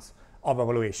rounds of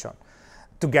evaluation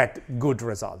to get good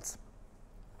results.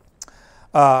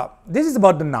 This is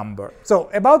about the number. So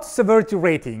about severity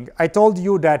rating, I told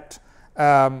you that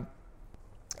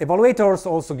evaluators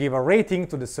also give a rating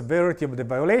to the severity of the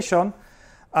violation.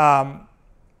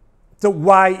 So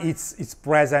why it's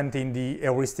present in the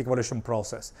heuristic evaluation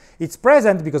process? It's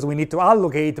present because we need to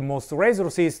allocate most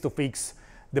resources to fix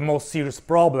the most serious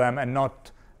problem and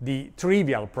not the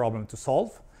trivial problem to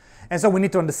solve. And so we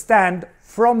need to understand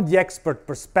from the expert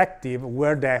perspective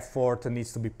where the effort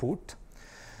needs to be put.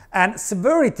 And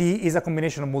severity is a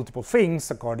combination of multiple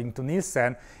things, according to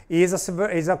Nielsen.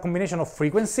 Is a combination of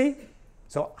frequency,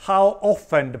 so how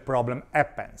often the problem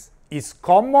happens. Is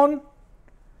common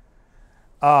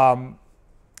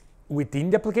within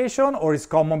the application, or is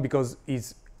common because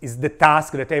it's the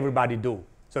task that everybody do.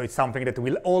 So it's something that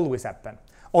will always happen,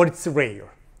 or it's rare.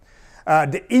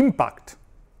 The impact,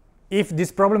 if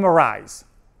this problem arises,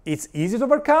 it's easy to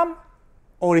overcome,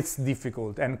 or it's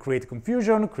difficult and create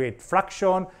confusion, create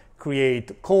friction,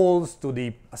 create calls to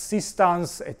the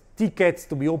assistance, tickets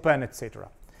to be open, etc.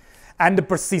 And the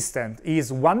persistent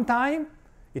is one time,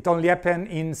 it only happens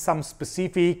in some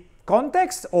specific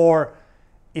context, or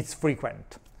it's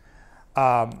frequent.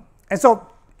 And so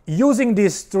using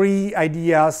these three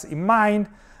ideas in mind,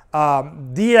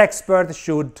 the expert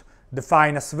should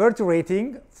define a severity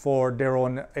rating for their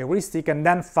own heuristic and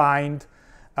then find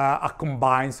a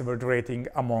combined severity rating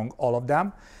among all of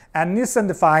them. And Nielsen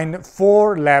defined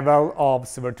 4 levels of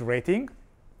severity rating.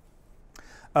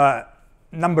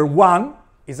 Number 1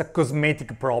 is a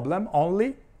cosmetic problem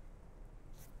only.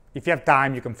 If you have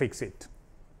time, you can fix it.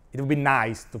 It would be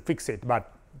nice to fix it,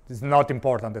 but it's not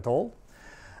important at all.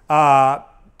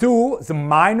 2 is a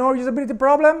minor usability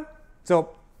problem, so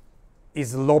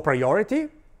it's low priority.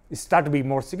 It starts to be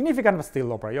more significant, but still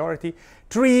low priority.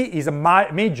 3 is a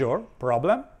major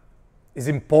problem. It's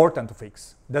important to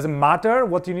fix. Doesn't matter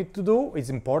what you need to do, it's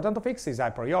important to fix, it's high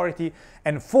priority.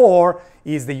 And 4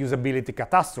 is the usability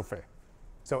catastrophe.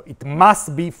 So it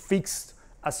must be fixed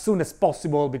as soon as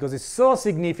possible because it's so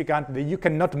significant that you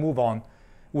cannot move on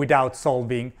without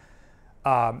solving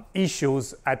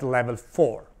issues at level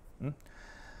 4.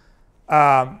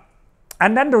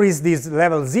 And then there is this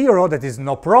level 0 that is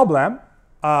no problem.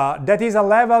 That is a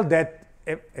level that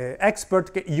experts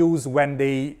can use when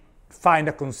they find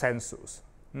a consensus.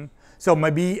 So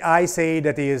maybe I say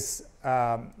that is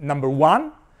number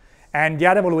 1, and the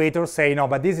other evaluators say, no,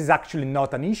 but this is actually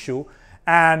not an issue.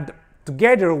 And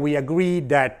together we agree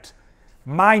that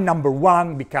my number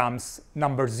 1 becomes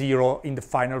number 0 in the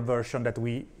final version that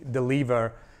we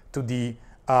deliver to the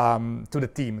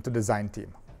team, to the design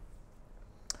team.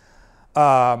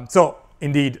 So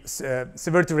indeed,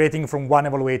 severity rating from one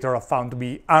evaluator are found to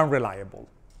be unreliable,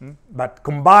 but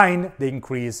combined they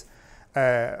increase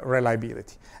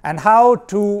reliability. And how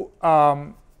to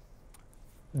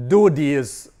do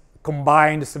this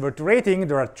combined severity rating?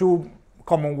 There are 2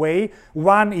 common ways.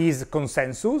 One is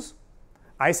consensus.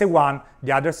 I say 1,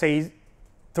 the other says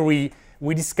 3.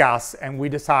 We discuss and we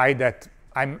decide that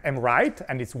I'm right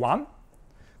and it's 1,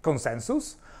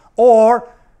 consensus. Or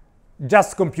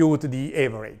just compute the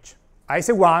average. I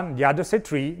say 1, the other say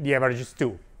 3, the average is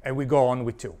 2, and we go on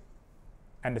with 2,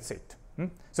 and that's it.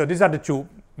 So these are the 2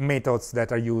 methods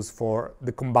that are used for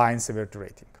the combined severity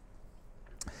rating.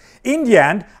 In the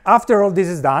end, after all this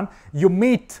is done, you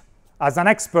meet as an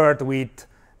expert with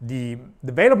the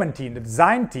development team, the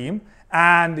design team,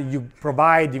 and you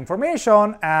provide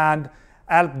information and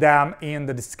help them in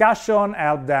the discussion,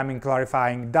 help them in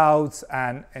clarifying doubts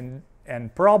and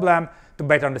problem to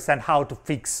better understand how to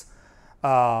fix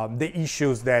the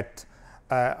issues that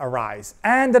arise.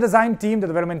 And the design team, the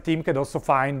development team can also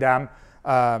find them,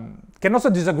 can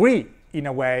also disagree in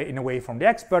a way from the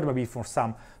expert, maybe for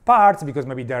some parts, because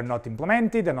maybe they're not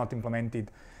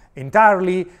implemented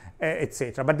entirely,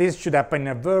 etc. But this should happen in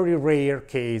a very rare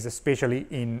case, especially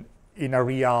in a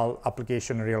real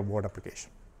application, a real world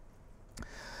application.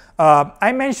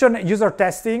 I mentioned user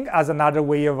testing as another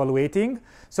way of evaluating.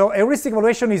 So heuristic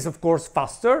evaluation is, of course,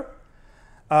 faster.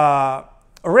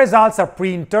 Results are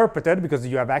pre-interpreted because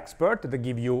you have experts that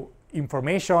give you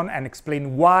information and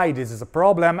explain why this is a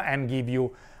problem and give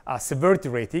you a severity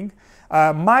rating.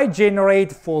 Might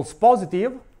generate false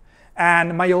positive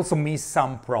and might also miss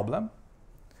some problem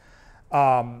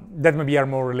that maybe are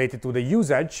more related to the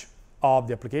usage of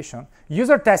the application.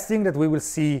 User testing that we will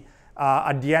see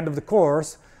at the end of the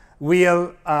course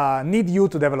will need you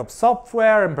to develop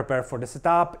software and prepare for the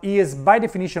setup. Is by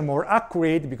definition more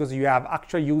accurate because you have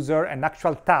actual user and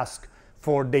actual task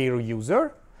for their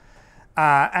user.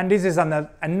 And this is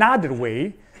another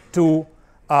way to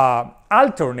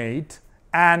alternate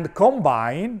and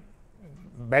combine,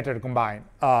 better combine,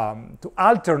 to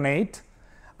alternate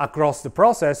across the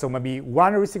process. So maybe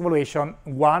one heuristic evaluation,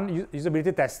 one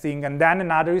usability testing, and then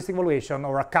another heuristic evaluation,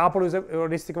 or a couple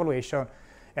heuristic evaluation,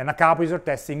 and a couple user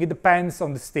testing. It depends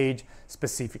on the stage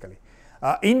specifically.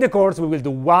 In the course, we will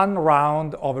do 1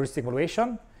 round of heuristic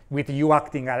evaluation with you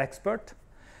acting as expert,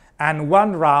 and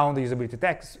 1 round of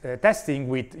usability testing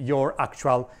with your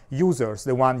actual users,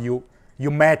 the one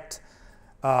you met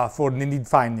for the need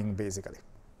finding, basically.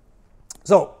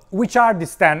 So, which are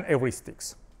these 10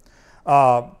 heuristics?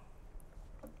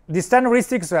 These 10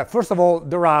 heuristics, first of all,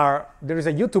 there is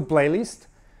a YouTube playlist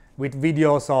with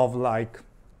videos of like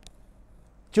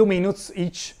 2 minutes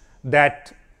each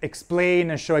that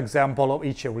explain and show example of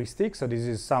each heuristic. So this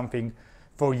is something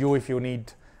for you if you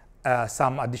need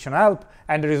some additional help.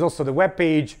 And there is also the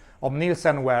webpage of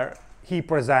Nielsen where he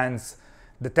presents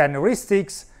the 10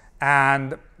 heuristics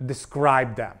and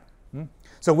describe them.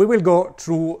 So we will go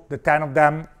through the 10 of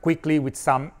them quickly with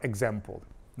some example.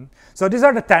 So these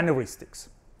are the 10 heuristics.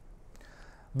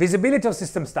 Visibility of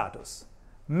system status,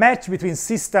 match between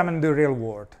system and the real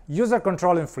world, user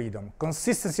control and freedom,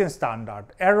 consistency and standard,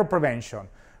 error prevention,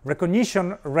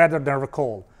 recognition rather than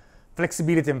recall,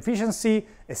 flexibility and efficiency,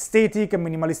 aesthetic and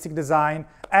minimalistic design,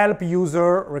 help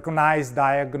user recognize,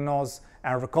 diagnose,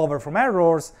 and recover from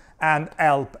errors, and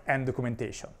help and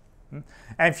documentation.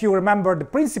 And if you remember the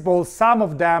principles, some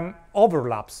of them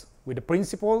overlaps with the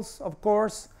principles, of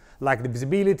course, like the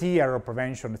visibility, error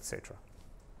prevention, etc.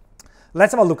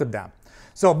 Let's have a look at them.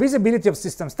 So visibility of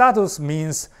system status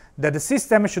means that the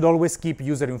system should always keep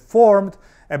user informed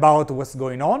about what's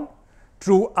going on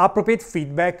through appropriate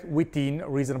feedback within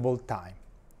reasonable time.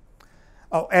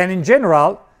 Oh, and in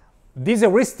general, these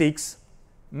heuristics,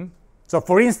 so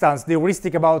for instance, the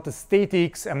heuristic about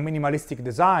aesthetics and minimalistic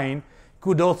design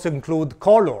could also include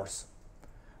colors.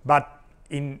 But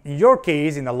in your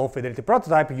case, in a low fidelity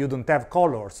prototype, you don't have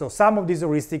colors. So some of these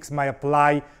heuristics might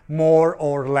apply more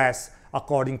or less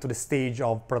according to the stage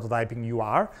of prototyping you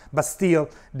are, but still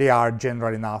they are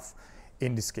general enough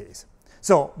in this case.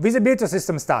 So visibility of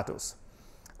system status.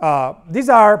 These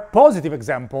are positive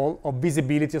examples of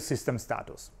visibility of system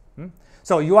status.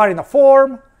 So you are in a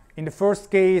form in the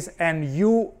first case, and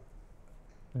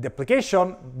the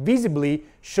application visibly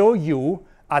show you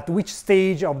at which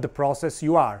stage of the process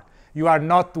you are. You are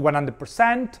not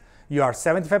 100%, you are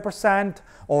 75%,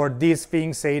 or these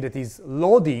things say that is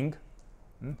loading,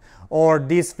 or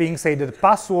these things say that the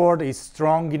password is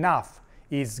strong enough,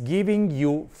 is giving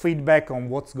you feedback on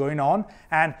what's going on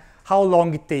and how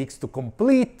long it takes to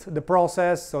complete the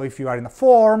process. So if you are in a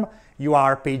form, you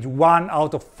are page 1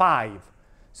 out of 5.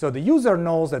 So the user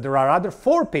knows that there are other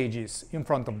 4 pages in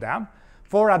front of them,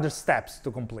 4 other steps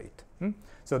to complete.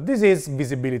 So this is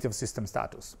visibility of system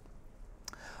status.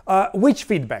 Which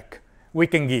feedback we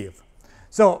can give?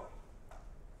 So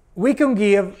we can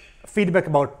give feedback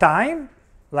about time,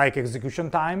 like execution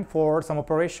time for some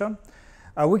operation.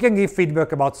 We can give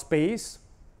feedback about space.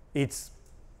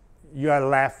 You are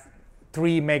left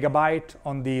 3 megabytes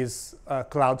on this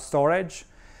cloud storage.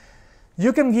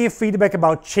 You can give feedback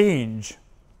about change.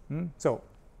 So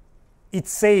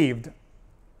it's saved.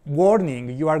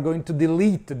 Warning, you are going to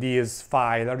delete this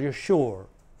file, are you sure?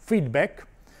 Feedback.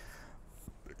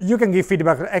 You can give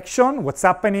feedback on action, what's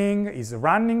happening, is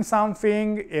running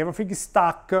something, everything is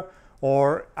stuck,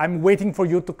 or I'm waiting for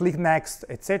you to click next,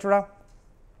 etc.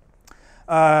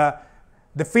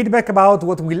 The feedback about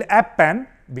what will happen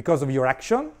because of your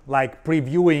action, like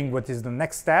previewing what is the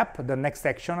next step, the next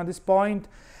action at this point,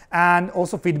 and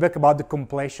also feedback about the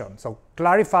completion. So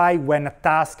clarify when a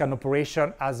task, an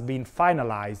operation has been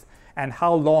finalized and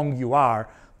how long you are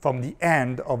from the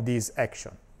end of this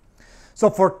action. So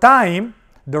for time,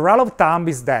 the rule of thumb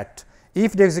is that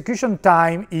if the execution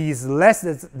time is less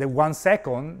than 1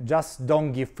 second, just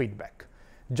don't give feedback.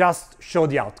 Just show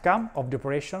the outcome of the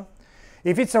operation.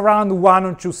 If it's around 1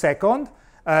 or 2 seconds,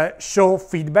 show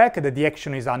feedback that the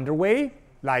action is underway,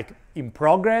 like in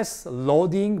progress,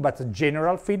 loading, but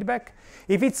general feedback.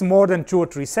 If it's more than 2 or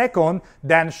 3 seconds,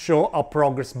 then show a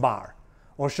progress bar,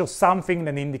 or show something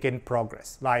that indicates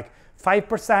progress, like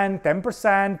 5%,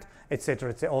 10%,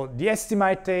 etc. Or the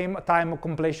estimate time of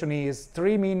completion is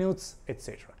 3 minutes,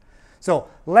 etc. So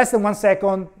less than 1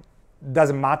 second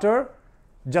doesn't matter,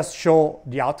 just show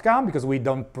the outcome because we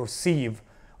don't perceive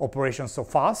operations so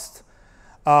fast.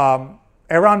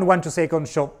 Around 1 to 2 seconds,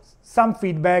 show some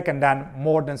feedback, and then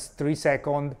more than 3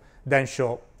 seconds, then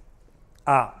show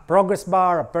a progress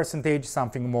bar, a percentage,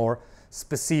 something more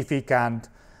specific and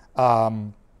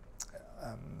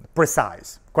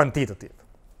precise, quantitative.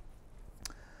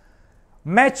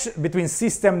 Match between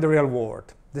system and the real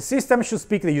world. The system should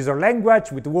speak the user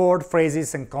language with word,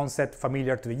 phrases, and concepts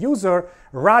familiar to the user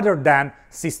rather than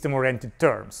system-oriented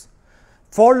terms.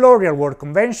 Follow real-world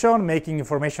convention, making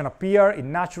information appear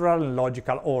in natural and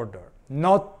logical order.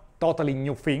 Not totally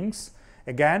new things,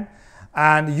 again,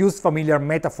 and use familiar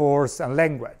metaphors and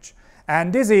language.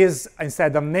 And this is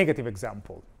instead a negative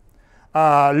example.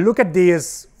 Look at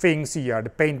these things here, the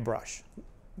paintbrush.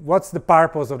 What's the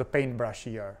purpose of the paintbrush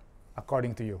here,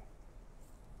 according to you?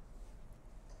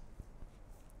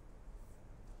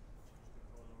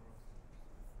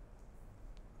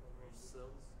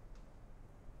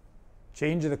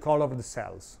 Change the color of the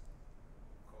cells.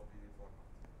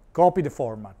 Copy the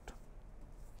format.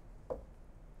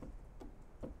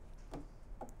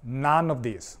 None of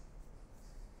these.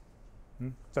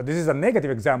 So this is a negative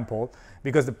example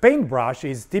because the paintbrush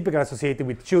is typically associated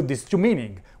with these two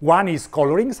meanings. One is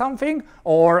coloring something,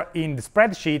 or in the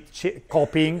spreadsheet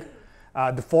copying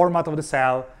the format of the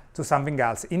cell to something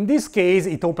else. In this case,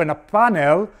 it opened a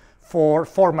panel for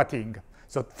formatting.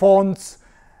 So fonts,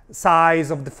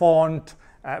 size of the font,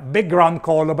 background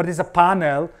color, but it's a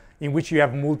panel in which you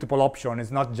have multiple options.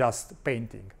 It's not just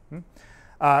painting.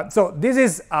 So this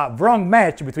is a wrong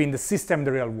match between the system and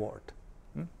the real world.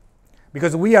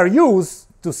 Because we are used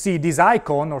to see this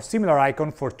icon or similar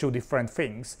icon for two different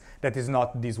things that is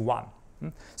not this one.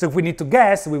 So if we need to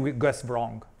guess, we will guess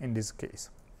wrong in this case.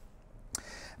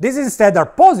 These instead are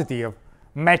positive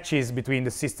matches between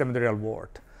the system and the real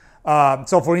world.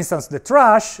 So for instance, the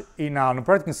trash in an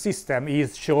operating system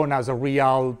is shown as a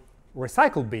real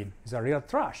recycle bin, it's a real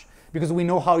trash, because we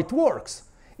know how it works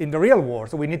in the real world,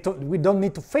 so we don't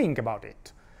need to think about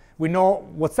it. We know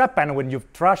what's happened when you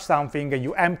trash something and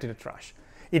you empty the trash.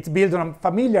 It's built on a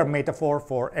familiar metaphor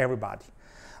for everybody.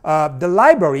 The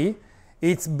library,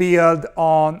 it's built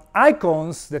on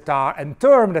icons that are, and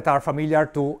terms that are familiar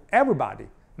to everybody.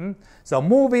 So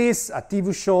movies, a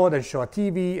TV show, then show a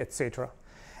TV, etc.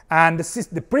 And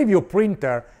the preview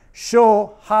printer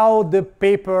show how the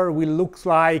paper will look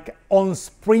like once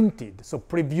printed, so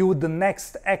preview the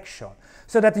next action,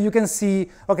 so that you can see,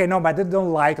 okay, no, but I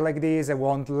don't like this, I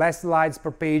want less slides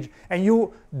per page, and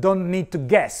you don't need to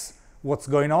guess what's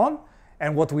going on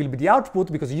and what will be the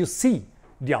output, because you see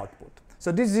the output.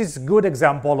 So this is a good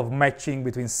example of matching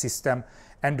between system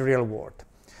and the real world.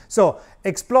 So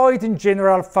exploit in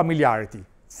general familiarity,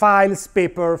 files,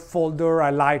 paper, folder,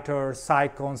 highlighters,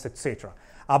 icons, etc.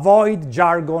 Avoid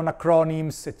jargon,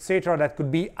 acronyms, etc. that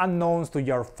could be unknowns to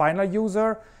your final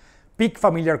user. Pick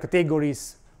familiar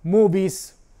categories,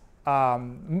 movies,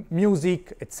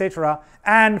 music, etc.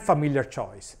 and familiar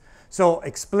choice. So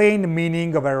explain the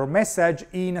meaning of error message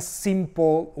in a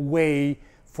simple way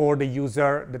for the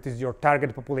user, that is your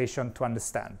target population, to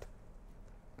understand.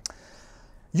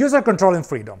 User control and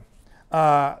freedom.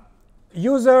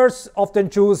 Users often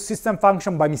choose system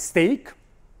function by mistake.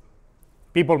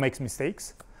 People make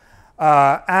mistakes.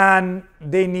 And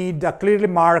they need a clearly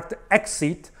marked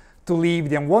exit to leave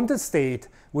the unwanted state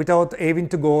without having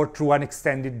to go through an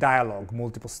extended dialogue,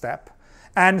 multiple step,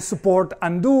 and support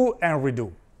undo and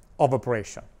redo of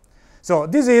operation. So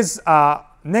this is a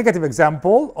negative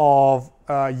example of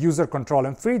user control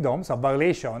and freedom, so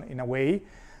violation in a way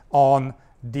of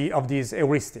this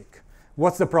heuristic.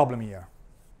 What's the problem here?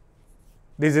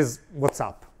 This is what's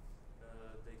up.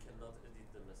 They cannot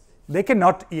edit the message. They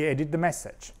cannot edit the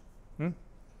message.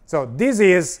 So this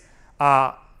is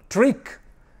a trick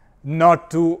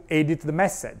not to edit the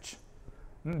message,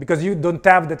 because you don't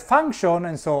have that function,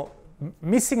 and so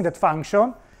missing that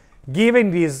function,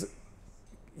 given this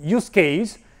use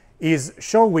case, is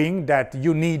showing that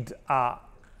you need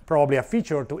probably a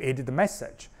feature to edit the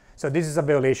message. So this is a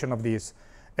violation of these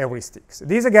heuristics.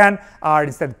 These again are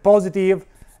instead positive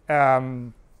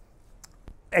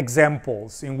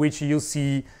examples in which you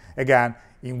see again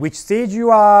in which stage you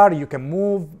are, you can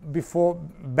move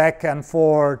back and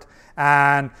forth,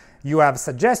 and you have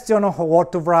suggestion of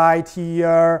what to write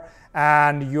here,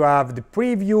 and you have the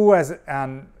preview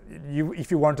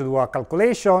if you want to do a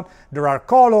calculation, there are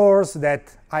colors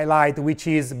that highlight which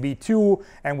is B2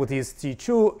 and what is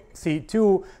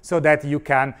C2, so that you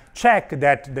can check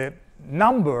that the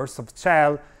numbers of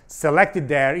cell selected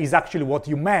there is actually what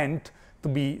you meant to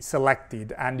be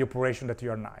selected, and the operation that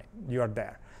you are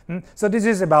there. So this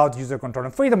is about user control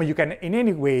and freedom. You can in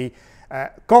any way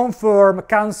confirm,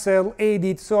 cancel,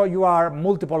 edit, so you are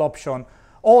multiple option,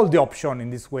 all the option in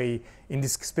this way, in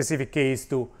this specific case,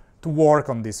 to work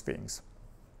on these things.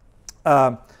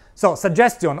 So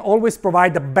suggestion, always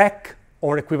provide a back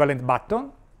or equivalent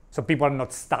button, so people are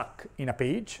not stuck in a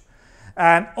page,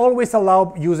 and always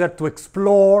allow user to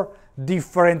explore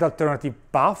different alternative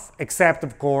paths, except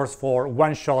of course for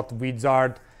one-shot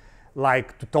wizard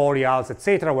like tutorials,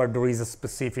 etc., where there is a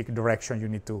specific direction you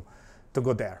need to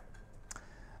go there.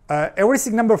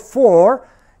 Heuristic number 4,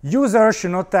 users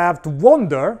should not have to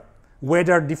wonder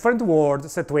whether different word,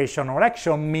 situation, or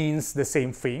action means the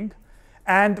same thing,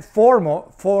 and follow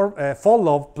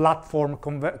platform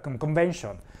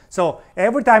convention. So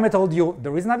every time I told you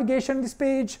there is navigation in this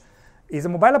page, is a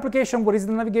mobile application, what is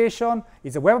the navigation?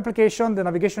 Is a web application, the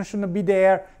navigation should not be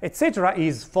there, etc.,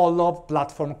 is follow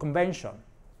platform convention.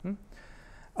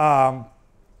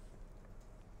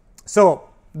 So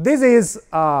this is,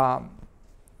 well,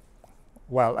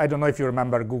 I don't know if you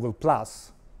remember Google+.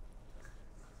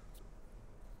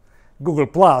 Google+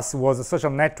 was a social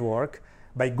network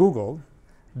by Google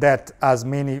that, as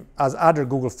other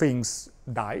Google things,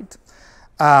 died.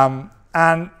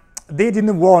 And they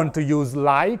didn't want to use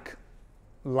like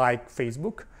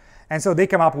Facebook, and so they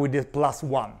came up with this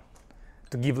 +1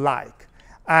 to give like.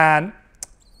 And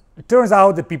it turns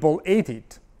out that people hate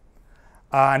it,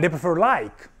 and they prefer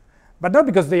like, but not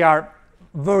because they are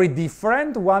very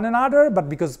different one another, but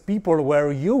because people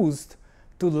were used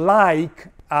to like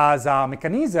as a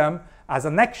mechanism as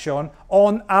an action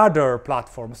on other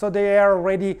platforms. So they are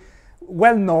already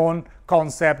well-known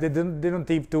concept. They don't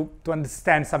need to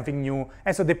understand something new.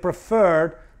 And so they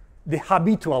preferred the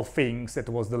habitual things that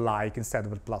was the like instead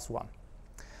of the +1.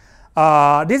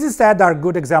 This instead are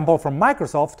good example from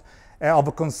Microsoft of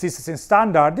a consistency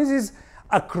standard. This is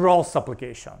across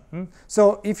application.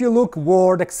 So if you look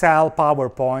Word, Excel,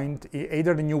 PowerPoint,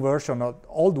 either the new version or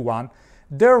old one,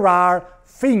 there are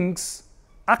things,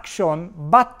 action,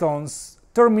 buttons,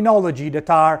 terminology that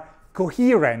are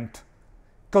coherent,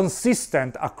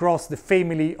 consistent across the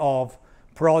family of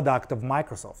product of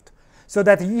Microsoft. So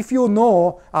that if you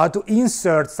know how to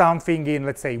insert something in,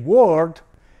 let's say, Word,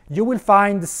 you will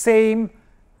find the same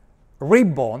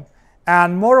ribbon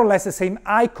and more or less the same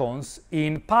icons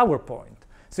in PowerPoint.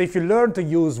 So if you learn to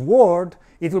use Word,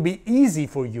 it will be easy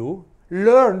for you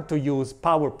learn to use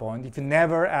PowerPoint if you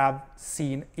never have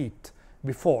seen it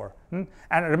before. And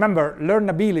remember,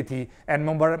 learnability and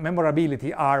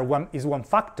memorability is one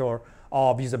factor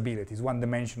of usability, is one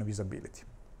dimension of usability.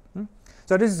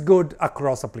 So this is good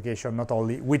across application, not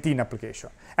only within application.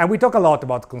 And we talk a lot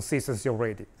about consistency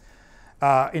already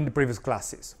in the previous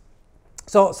classes.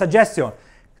 So suggestion,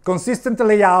 consistent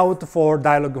layout for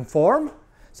dialog and form.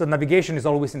 So navigation is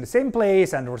always in the same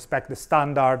place and respect the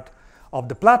standard of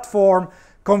the platform.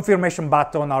 Confirmation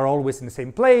buttons are always in the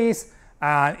same place.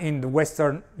 And in the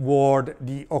Western world,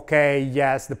 the OK,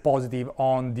 yes, the positive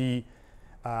on the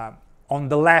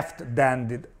left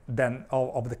than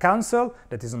of the cancel,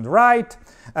 that is on the right.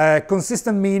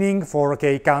 Consistent meaning for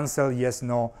OK, cancel, yes,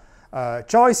 no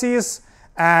choices.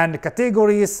 And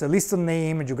categories, list of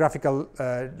name, geographical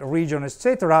region,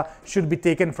 etc. should be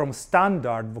taken from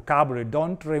standard vocabulary.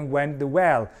 Don't reinvent the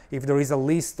well. If there is a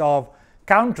list of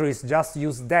countries, just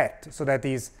use that. So that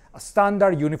is a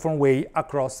standard uniform way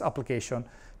across application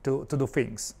to do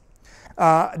things.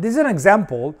 This is an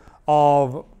example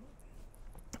of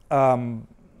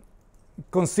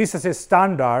consistency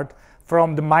standard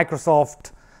from the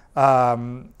Microsoft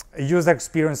user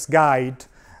experience guide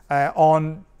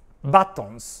on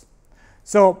buttons.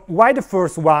 So why the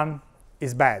first one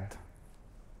is bad?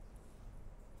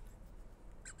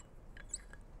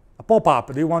 A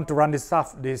pop-up, do you want to run this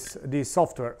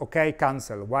software? OK,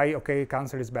 cancel. Why OK,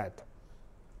 cancel is bad?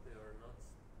 They are not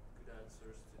good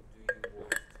answers to do you want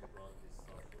to run this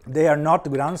software. They are not a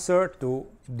good answer to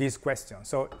this question.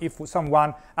 So if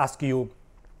someone asks you,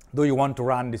 do you want to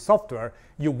run this software?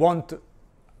 You won't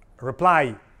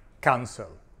reply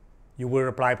cancel. You will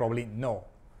reply probably no.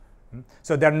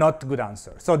 So they're not good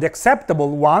answers. So the acceptable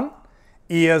one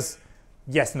is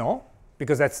yes, no,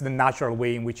 because that's the natural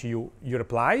way in which you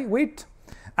reply with.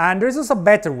 And there's also a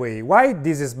better way. Why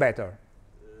this is better?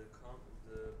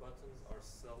 The buttons are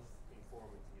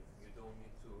self-informative. You don't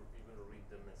need to even read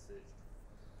the message.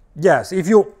 Yes, if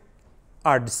you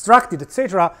are distracted,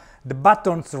 etc., the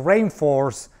buttons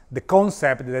reinforce the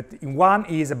concept that one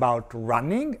is about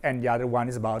running and the other one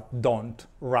is about don't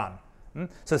run.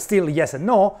 So still yes and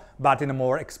no, but in a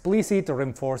more explicit,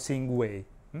 reinforcing way.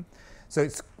 So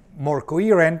it's more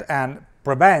coherent and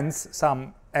prevents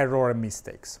some error and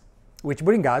mistakes. Which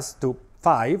brings us to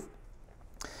 5.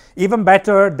 Even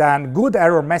better than good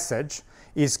error message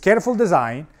is careful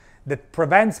design that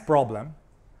prevents problem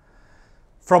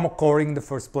from occurring in the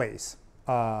first place.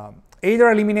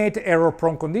 Either eliminate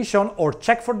error-prone condition or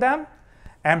check for them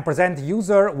and present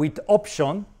user with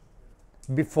option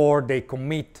before they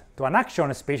commit to an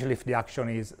action, especially if the action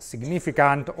is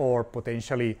significant or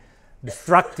potentially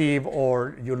destructive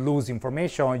or you lose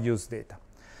information, use data.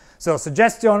 So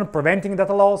suggestion, preventing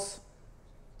data loss,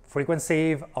 frequent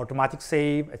save, automatic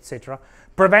save, etc.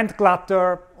 Prevent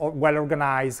clutter, or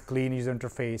well-organized, clean user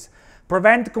interface.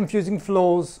 Prevent confusing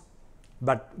flows,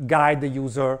 but guide the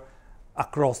user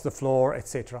across the floor,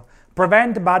 etc.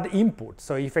 Prevent bad input.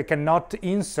 So if I cannot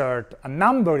insert a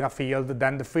number in a field,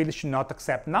 then the field should not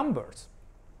accept numbers.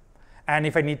 And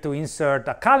if I need to insert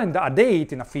a calendar, a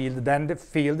date in a field, then the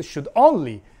field should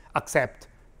only accept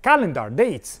calendar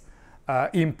dates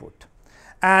input.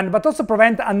 But also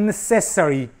prevent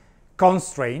unnecessary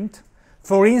constraint.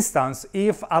 For instance,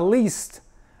 if a list,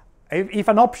 if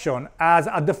an option has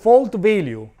a default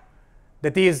value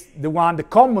that is the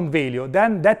common value,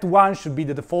 then that one should be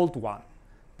the default one.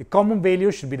 The common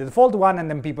value should be the default one, and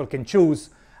then people can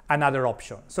choose another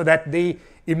option. So that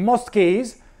in most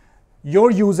cases,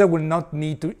 your user will not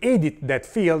need to edit that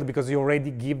field because you already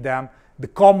give them the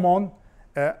common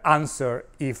answer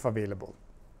if available.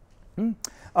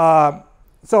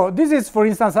 So this is, for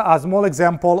instance, a small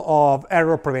example of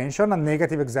error prevention, a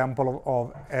negative example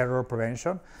of error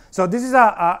prevention. So this is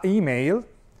an email.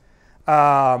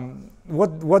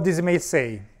 What does email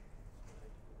say?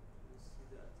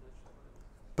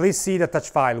 please see the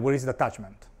attached file. Where is the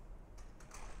attachment?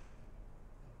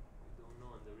 We don't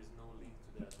know, and there is no link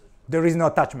to the attachment. There is no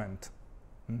attachment.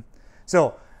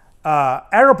 So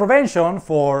error prevention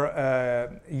for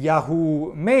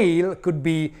Yahoo Mail could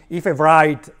be if I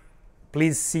write,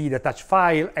 please see the attached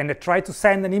file, and I try to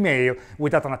send an email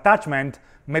without an attachment,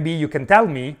 maybe you can tell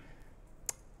me,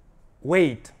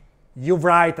 wait, you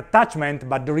write attachment,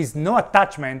 but there is no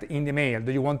attachment in the mail.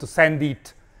 Do you want to send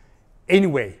it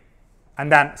anyway?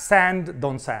 And then send,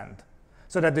 don't send.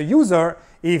 So that the user,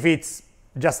 if it's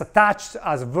just attached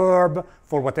as a verb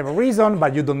for whatever reason,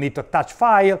 but you don't need to attach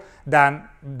file, then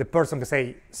the person can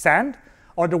say send.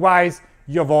 Otherwise,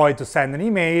 you avoid to send an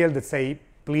email that say,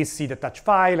 please see the attached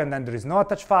file, and then there is no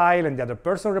attached file, and the other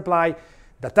person reply,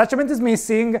 the attachment is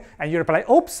missing, and you reply,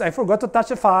 oops, I forgot to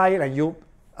attach a file, and you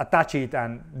attach it,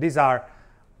 and these are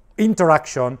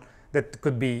interaction that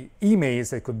could be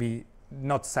emails that could be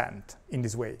not sent in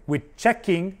this way. With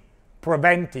checking,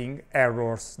 preventing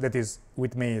errors, that is,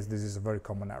 with mails, this is a very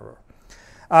common error.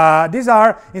 These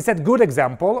are instead good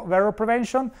example of error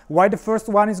prevention. Why the first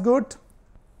one is good?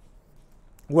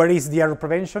 Where is the error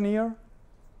prevention here?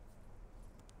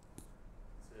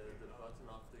 The button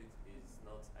update is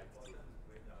not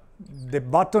active. The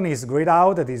button is grayed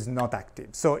out, that is not active.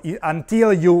 So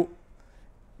until you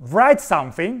write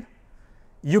something,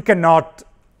 you cannot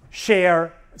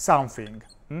share something.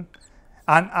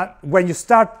 And when you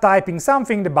start typing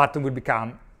something, the button will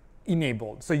become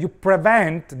enabled. So you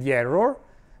prevent the error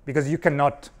because you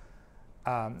cannot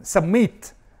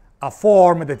submit a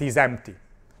form that is empty.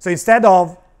 So instead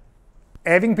of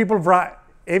having people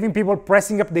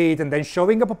pressing update and then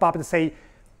showing a pop-up to say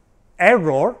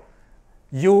error,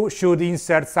 you should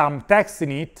insert some text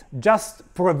in it,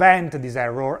 just prevent this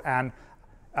error and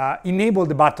enable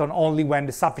the button only when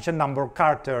the sufficient number of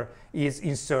characters is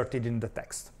inserted in the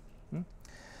text.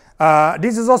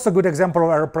 This is also a good example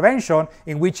of error prevention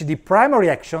in which the primary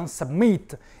action,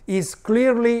 submit, is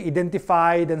clearly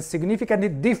identified and significantly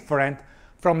different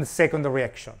from the secondary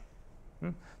action.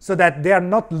 So that they are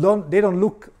not they don't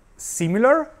look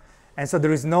similar, and so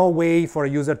there is no way for a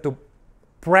user to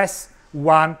press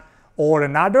one or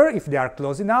another if they are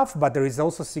close enough, but there is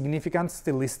also significant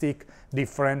stylistic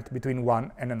difference between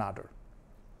one and another.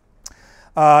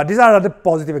 These are other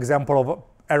positive examples of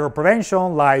error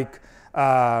prevention, like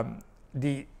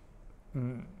the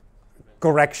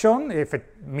correction. If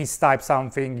it mistypes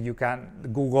something, you can,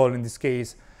 Google in this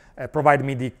case, provide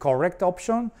me the correct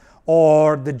option,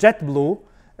 or the JetBlue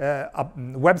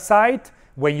website,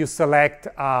 when you select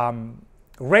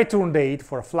return date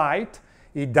for a flight,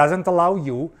 it doesn't allow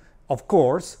you, of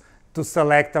course, to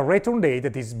select a return date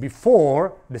that is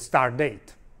before the start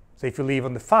date. So if you leave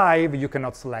on the 5, you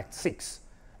cannot select 6.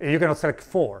 You cannot select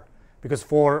 4, because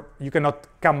 4, you cannot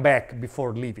come back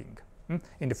before leaving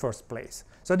in the first place.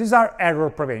 So these are error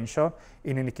prevention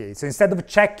in any case. So instead of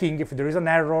checking if there is an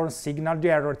error, signal the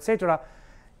error, etc.,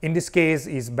 in this case,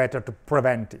 it's better to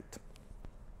prevent it.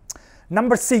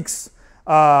 Number 6,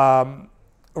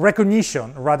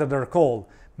 recognition rather than recall.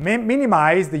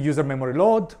 Minimize the user memory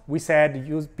load. We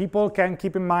said people can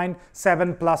keep in mind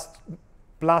 7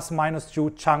 plus minus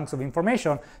 2 chunks of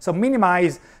information. So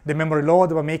minimize the memory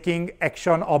load by making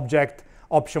action object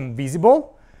option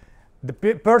visible. The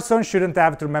person shouldn't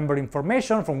have to remember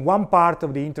information from one part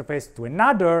of the interface to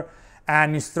another,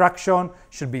 and instruction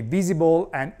should be visible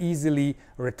and easily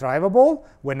retrievable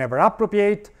whenever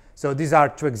appropriate. So these are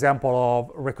 2 examples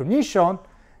of recognition.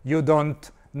 You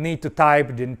don't need to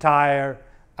type the entire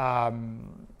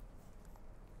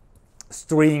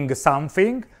string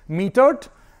something metered,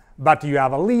 but you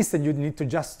have a list, and you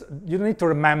don't need to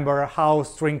remember how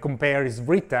string compare is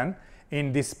written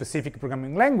in this specific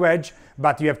programming language,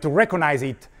 but you have to recognize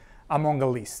it among a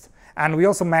list. And we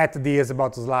also met this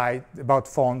about slide about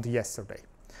font yesterday.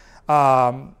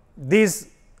 This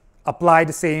apply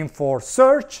the same for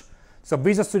search. So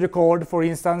Visual Studio Code, for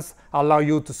instance, allow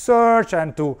you to search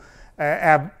and to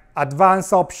have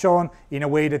advanced option in a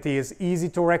way that is easy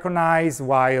to recognize,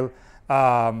 while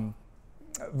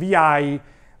VI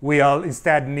will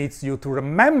instead needs you to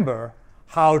remember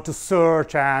how to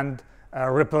search and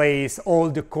replace all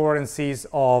the occurrences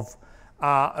of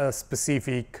a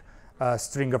specific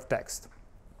string of text.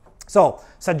 So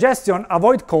suggestion: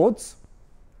 avoid codes,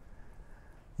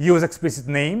 use explicit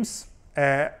names,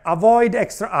 avoid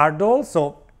extra hurdles,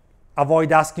 so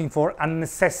avoid asking for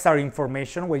unnecessary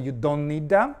information where you don't need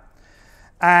them,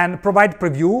 and provide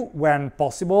preview when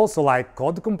possible, so like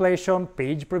code completion,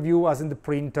 page preview as in the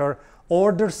printer,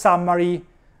 order summary,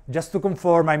 just to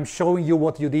confirm I'm showing you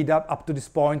what you did up to this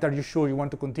point, are you sure you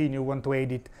want to continue, want to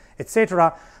edit,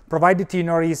 etc. Provide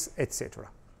itineraries, etc.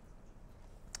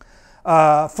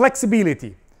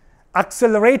 Flexibility.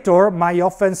 Accelerator might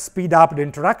often speed up the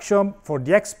interaction for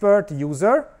the expert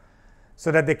user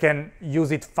so that they can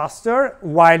use it faster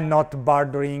while not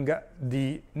bothering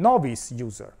the novice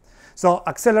user. So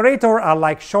accelerator are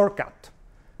like shortcut.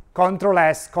 Control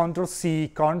S, Control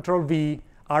C, Control V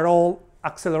are all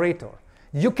accelerator.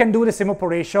 You can do the same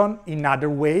operation in other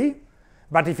way,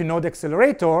 but if you know the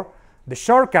accelerator, the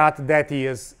shortcut, that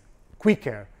is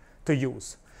quicker to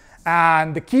use.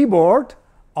 And the keyboard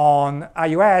on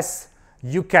iOS,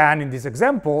 you can, in this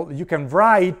example, you can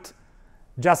write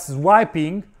just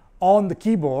swiping on the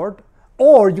keyboard,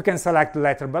 or you can select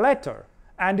letter by letter.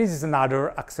 And this is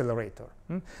another accelerator.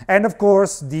 And of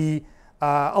course, the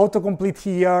autocomplete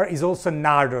here is also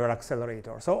another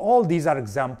accelerator. So all these are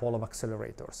examples of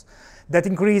accelerators that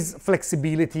increase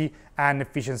flexibility and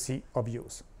efficiency of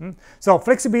use. So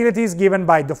flexibility is given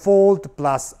by default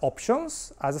plus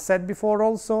options, as I said before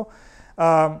also.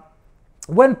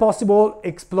 When possible,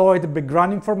 exploit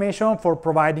background information for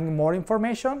providing more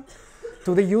information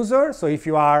to the user. So if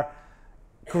you are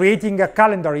creating a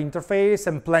calendar interface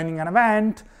and planning an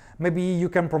event, maybe you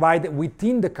can provide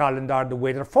within the calendar the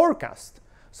weather forecast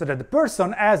so that the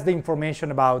person has the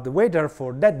information about the weather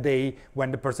for that day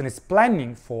when the person is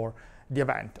planning for the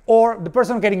event. Or the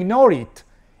person can ignore it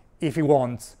if he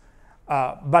wants,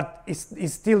 but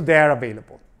it's still there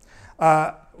available.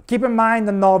 Keep in mind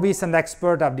the novice and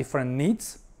expert have different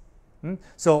needs.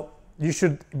 So you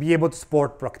should be able to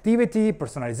support proactivity,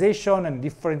 personalization, and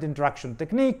different interaction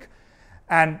technique.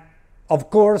 And of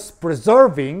course,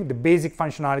 preserving the basic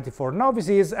functionality for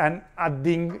novices and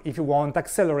adding, if you want,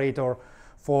 accelerator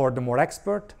for the more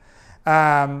expert.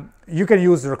 You can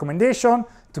use the recommendation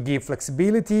to give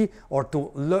flexibility or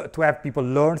to have people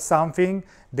learn something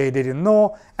they didn't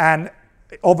know, and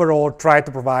overall try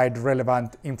to provide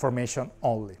relevant information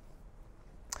only.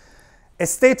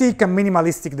 Aesthetic and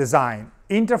minimalistic design.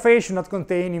 Interface should not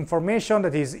contain information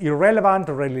that is irrelevant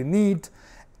or really need.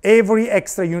 Every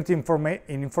extra unit in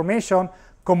information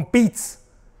competes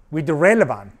with the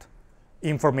relevant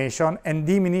information and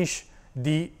diminish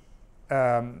the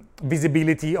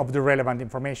visibility of the relevant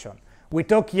information. We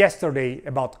talked yesterday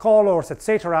about colors,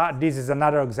 etc. This is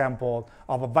another example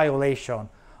of a violation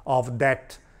of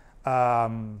that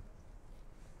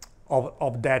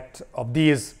of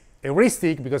this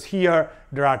heuristic, because here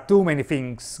there are too many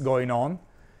things going on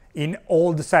in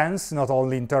all the sense, not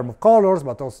only in terms of colors,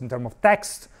 but also in terms of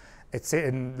text,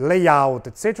 in layout,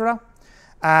 etc.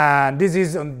 And this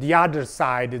is on the other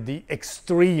side, the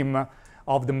extreme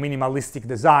of the minimalistic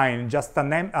design, just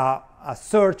a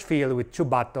search field with 2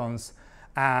 buttons,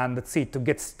 and that's it, to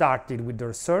get started with the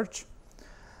research.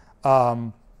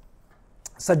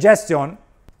 Suggestion,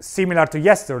 similar to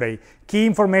yesterday, key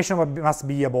information must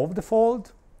be above the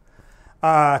fold.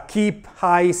 Keep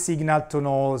high signal to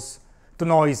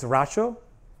noise ratio,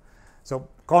 so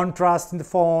contrast in the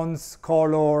fonts,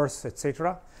 colors,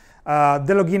 etc.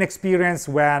 The login experience,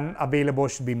 when available,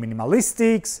 should be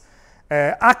minimalistic.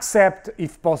 Accept,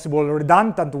 if possible, a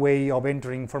redundant way of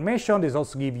entering information. This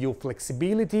also gives you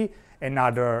flexibility and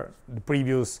the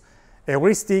previous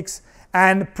heuristics.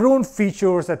 And prune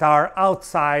features that are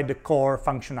outside the core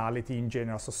functionality in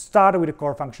general. So start with the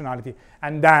core functionality,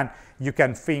 and then you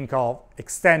can think of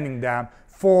extending them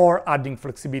for adding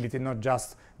flexibility, not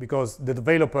just because the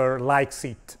developer likes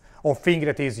it or think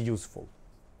that it is useful.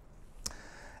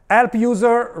 Help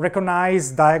user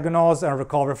recognize, diagnose, and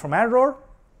recover from error.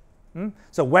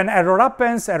 So when error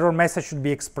happens, error message should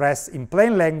be expressed in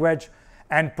plain language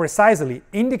and precisely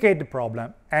indicate the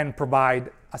problem and provide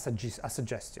a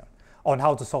suggestion on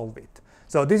how to solve it.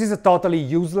 So this is a totally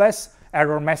useless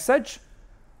error message,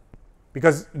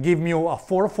 because give me a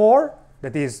 404,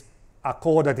 that is a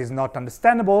code that is not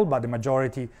understandable by the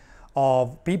majority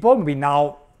of people, maybe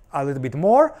now a little bit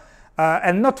more,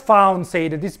 and not found, say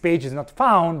that this page is not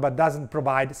found, but doesn't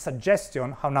provide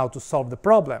suggestion on how to solve the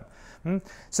problem.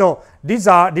 So this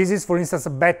is, for instance,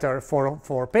 a better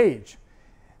 404 page,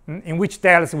 in which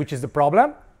tells which is the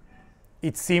problem.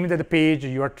 It seems that the page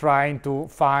you are trying to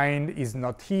find is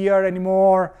not here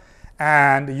anymore,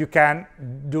 and you can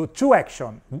do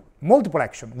multiple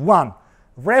actions. One,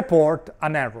 report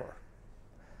an error.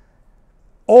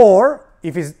 Or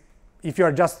if you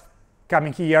are just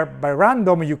coming here by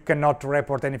random, you cannot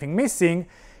report anything missing.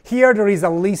 Here there is a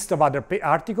list of other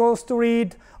articles to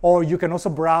read, or you can also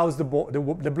browse the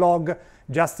blog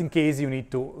just in case you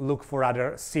need to look for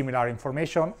other similar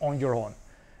information on your own.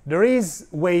 There is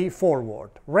way forward.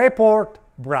 Report,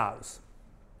 browse.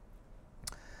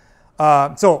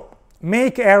 So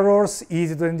make errors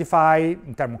easy to identify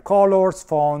in terms of colors,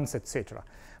 fonts, etc.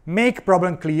 Make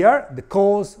problem clear, the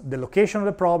cause, the location of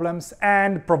the problems,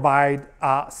 and provide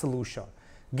a solution.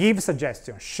 Give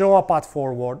suggestions, show a path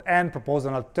forward, and propose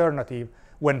an alternative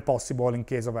when possible in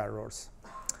case of errors.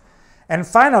 And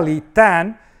finally,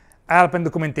 10, help and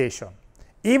documentation.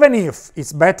 Even if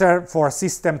it's better for a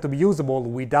system to be usable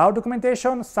without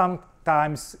documentation,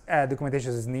 sometimes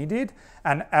documentation is needed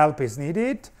and help is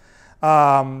needed.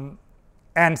 And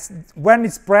when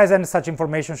it's present, such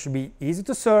information should be easy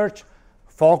to search,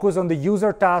 focus on the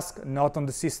user task, not on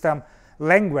the system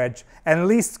language, and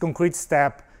list concrete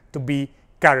steps to be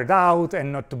carried out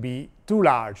and not to be too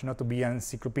large, not to be an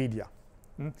encyclopedia.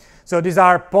 So these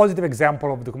are positive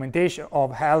examples of documentation,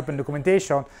 of help and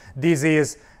documentation. This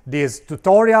is this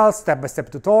tutorial,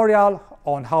 step-by-step tutorial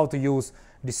on how to use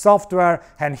the software.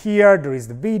 And here there is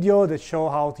the video that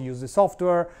shows how to use the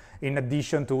software in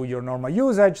addition to your normal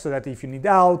usage, so that if you need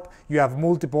help, you have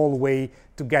multiple ways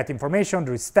to get information.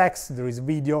 There is text, there is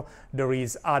video, there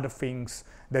is other things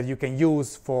that you can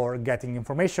use for getting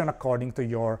information according to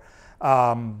your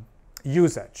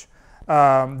usage.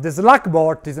 The Slack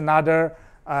bot is another,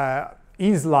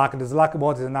 in Slack, the Slack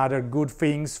bot is another good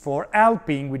thing for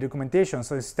helping with documentation.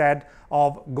 So instead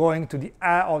of going to the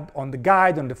on the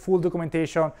guide, on the full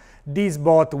documentation, this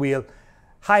bot will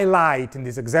highlight, in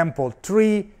this example,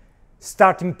 3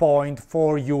 starting points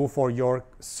for you, for your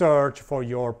search, for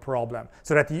your problem.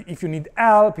 So that if you need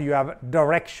help, you have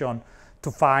direction to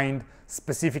find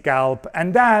specific help.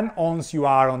 And then once you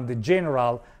are on the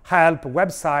general help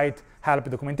website, help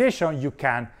documentation, you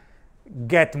can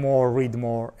get more, read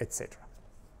more, etc.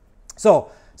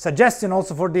 So suggestion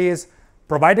also for this: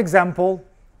 provide example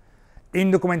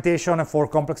in documentation and for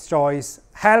complex choice,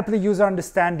 help the user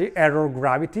understand the error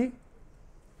gravity.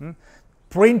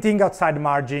 Printing outside the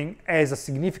margin has a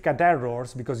significant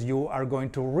errors because you are going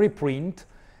to reprint,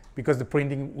 because the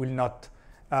printing will not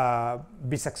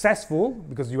be successful,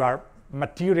 because you are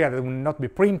material that will not be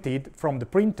printed from the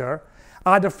printer.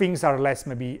 Other things are less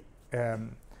maybe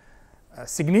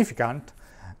significant.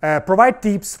 Provide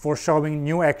tips for showing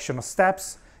new action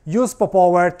steps. Use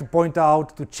popover to point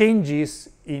out to changes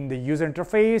in the user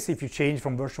interface if you change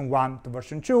from version 1 to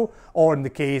version 2, or in the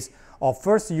case of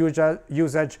first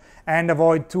usage, and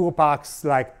avoid too opaque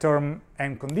like term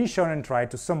and condition, and try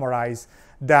to summarize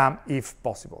them if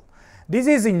possible. This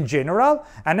is in general,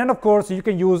 and then of course you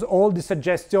can use all the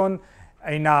suggestion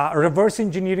in a reverse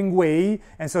engineering way.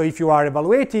 And so if you are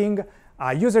evaluating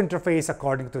a user interface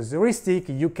according to the heuristic,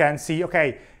 you can see,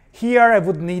 okay, here I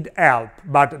would need help,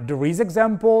 but there is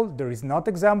example, there is not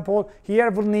example. Here I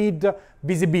will need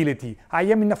visibility. I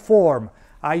am in a form,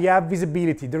 I have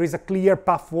visibility, there is a clear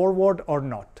path forward or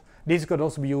not. This could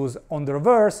also be used on the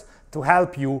reverse to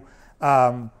help you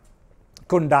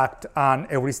conduct an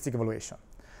heuristic evaluation.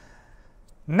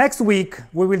 Next week,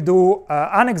 we will do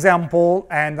an example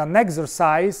and an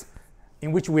exercise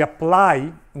in which we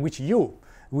apply, in which you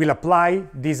will apply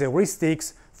these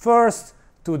heuristics first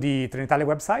to the Trenitalia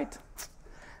website,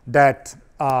 that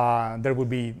there will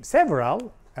be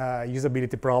several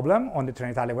usability problems on the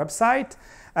Trenitalia website,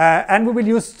 and we will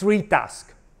use 3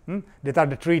 tasks. That are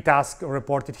the 3 tasks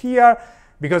reported here,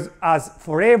 because as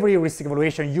for every heuristic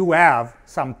evaluation, you have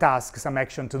some tasks, some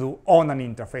action to do on an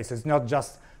interface. It's not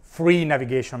just free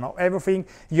navigation of everything.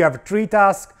 You have 3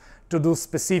 tasks to do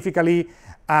specifically,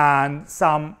 and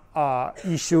some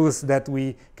issues that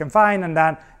we can find, and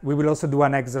then we will also do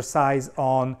an exercise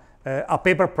on a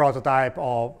paper prototype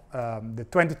of the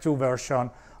 22 version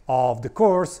of the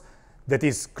course that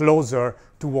is closer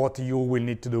to what you will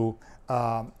need to do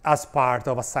as part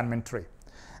of assignment 3.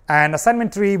 And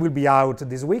assignment 3 will be out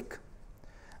this week,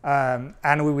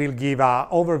 and we will give an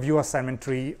overview assignment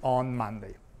 3 on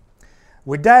Monday.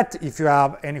 With that, if you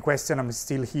have any question, I'm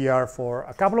still here for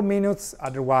a couple of minutes.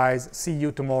 Otherwise, see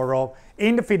you tomorrow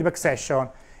in the feedback session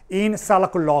in Sala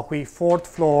Colloqui, 4th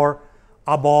floor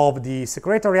above the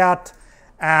Secretariat.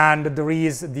 And there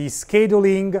is the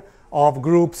scheduling of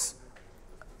groups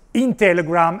in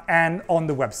Telegram and on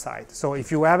the website. So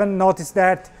if you haven't noticed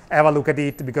that, have a look at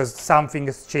it, because something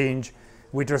has changed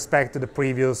with respect to the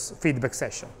previous feedback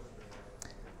session.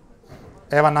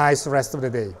 Have a nice rest of the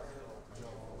day.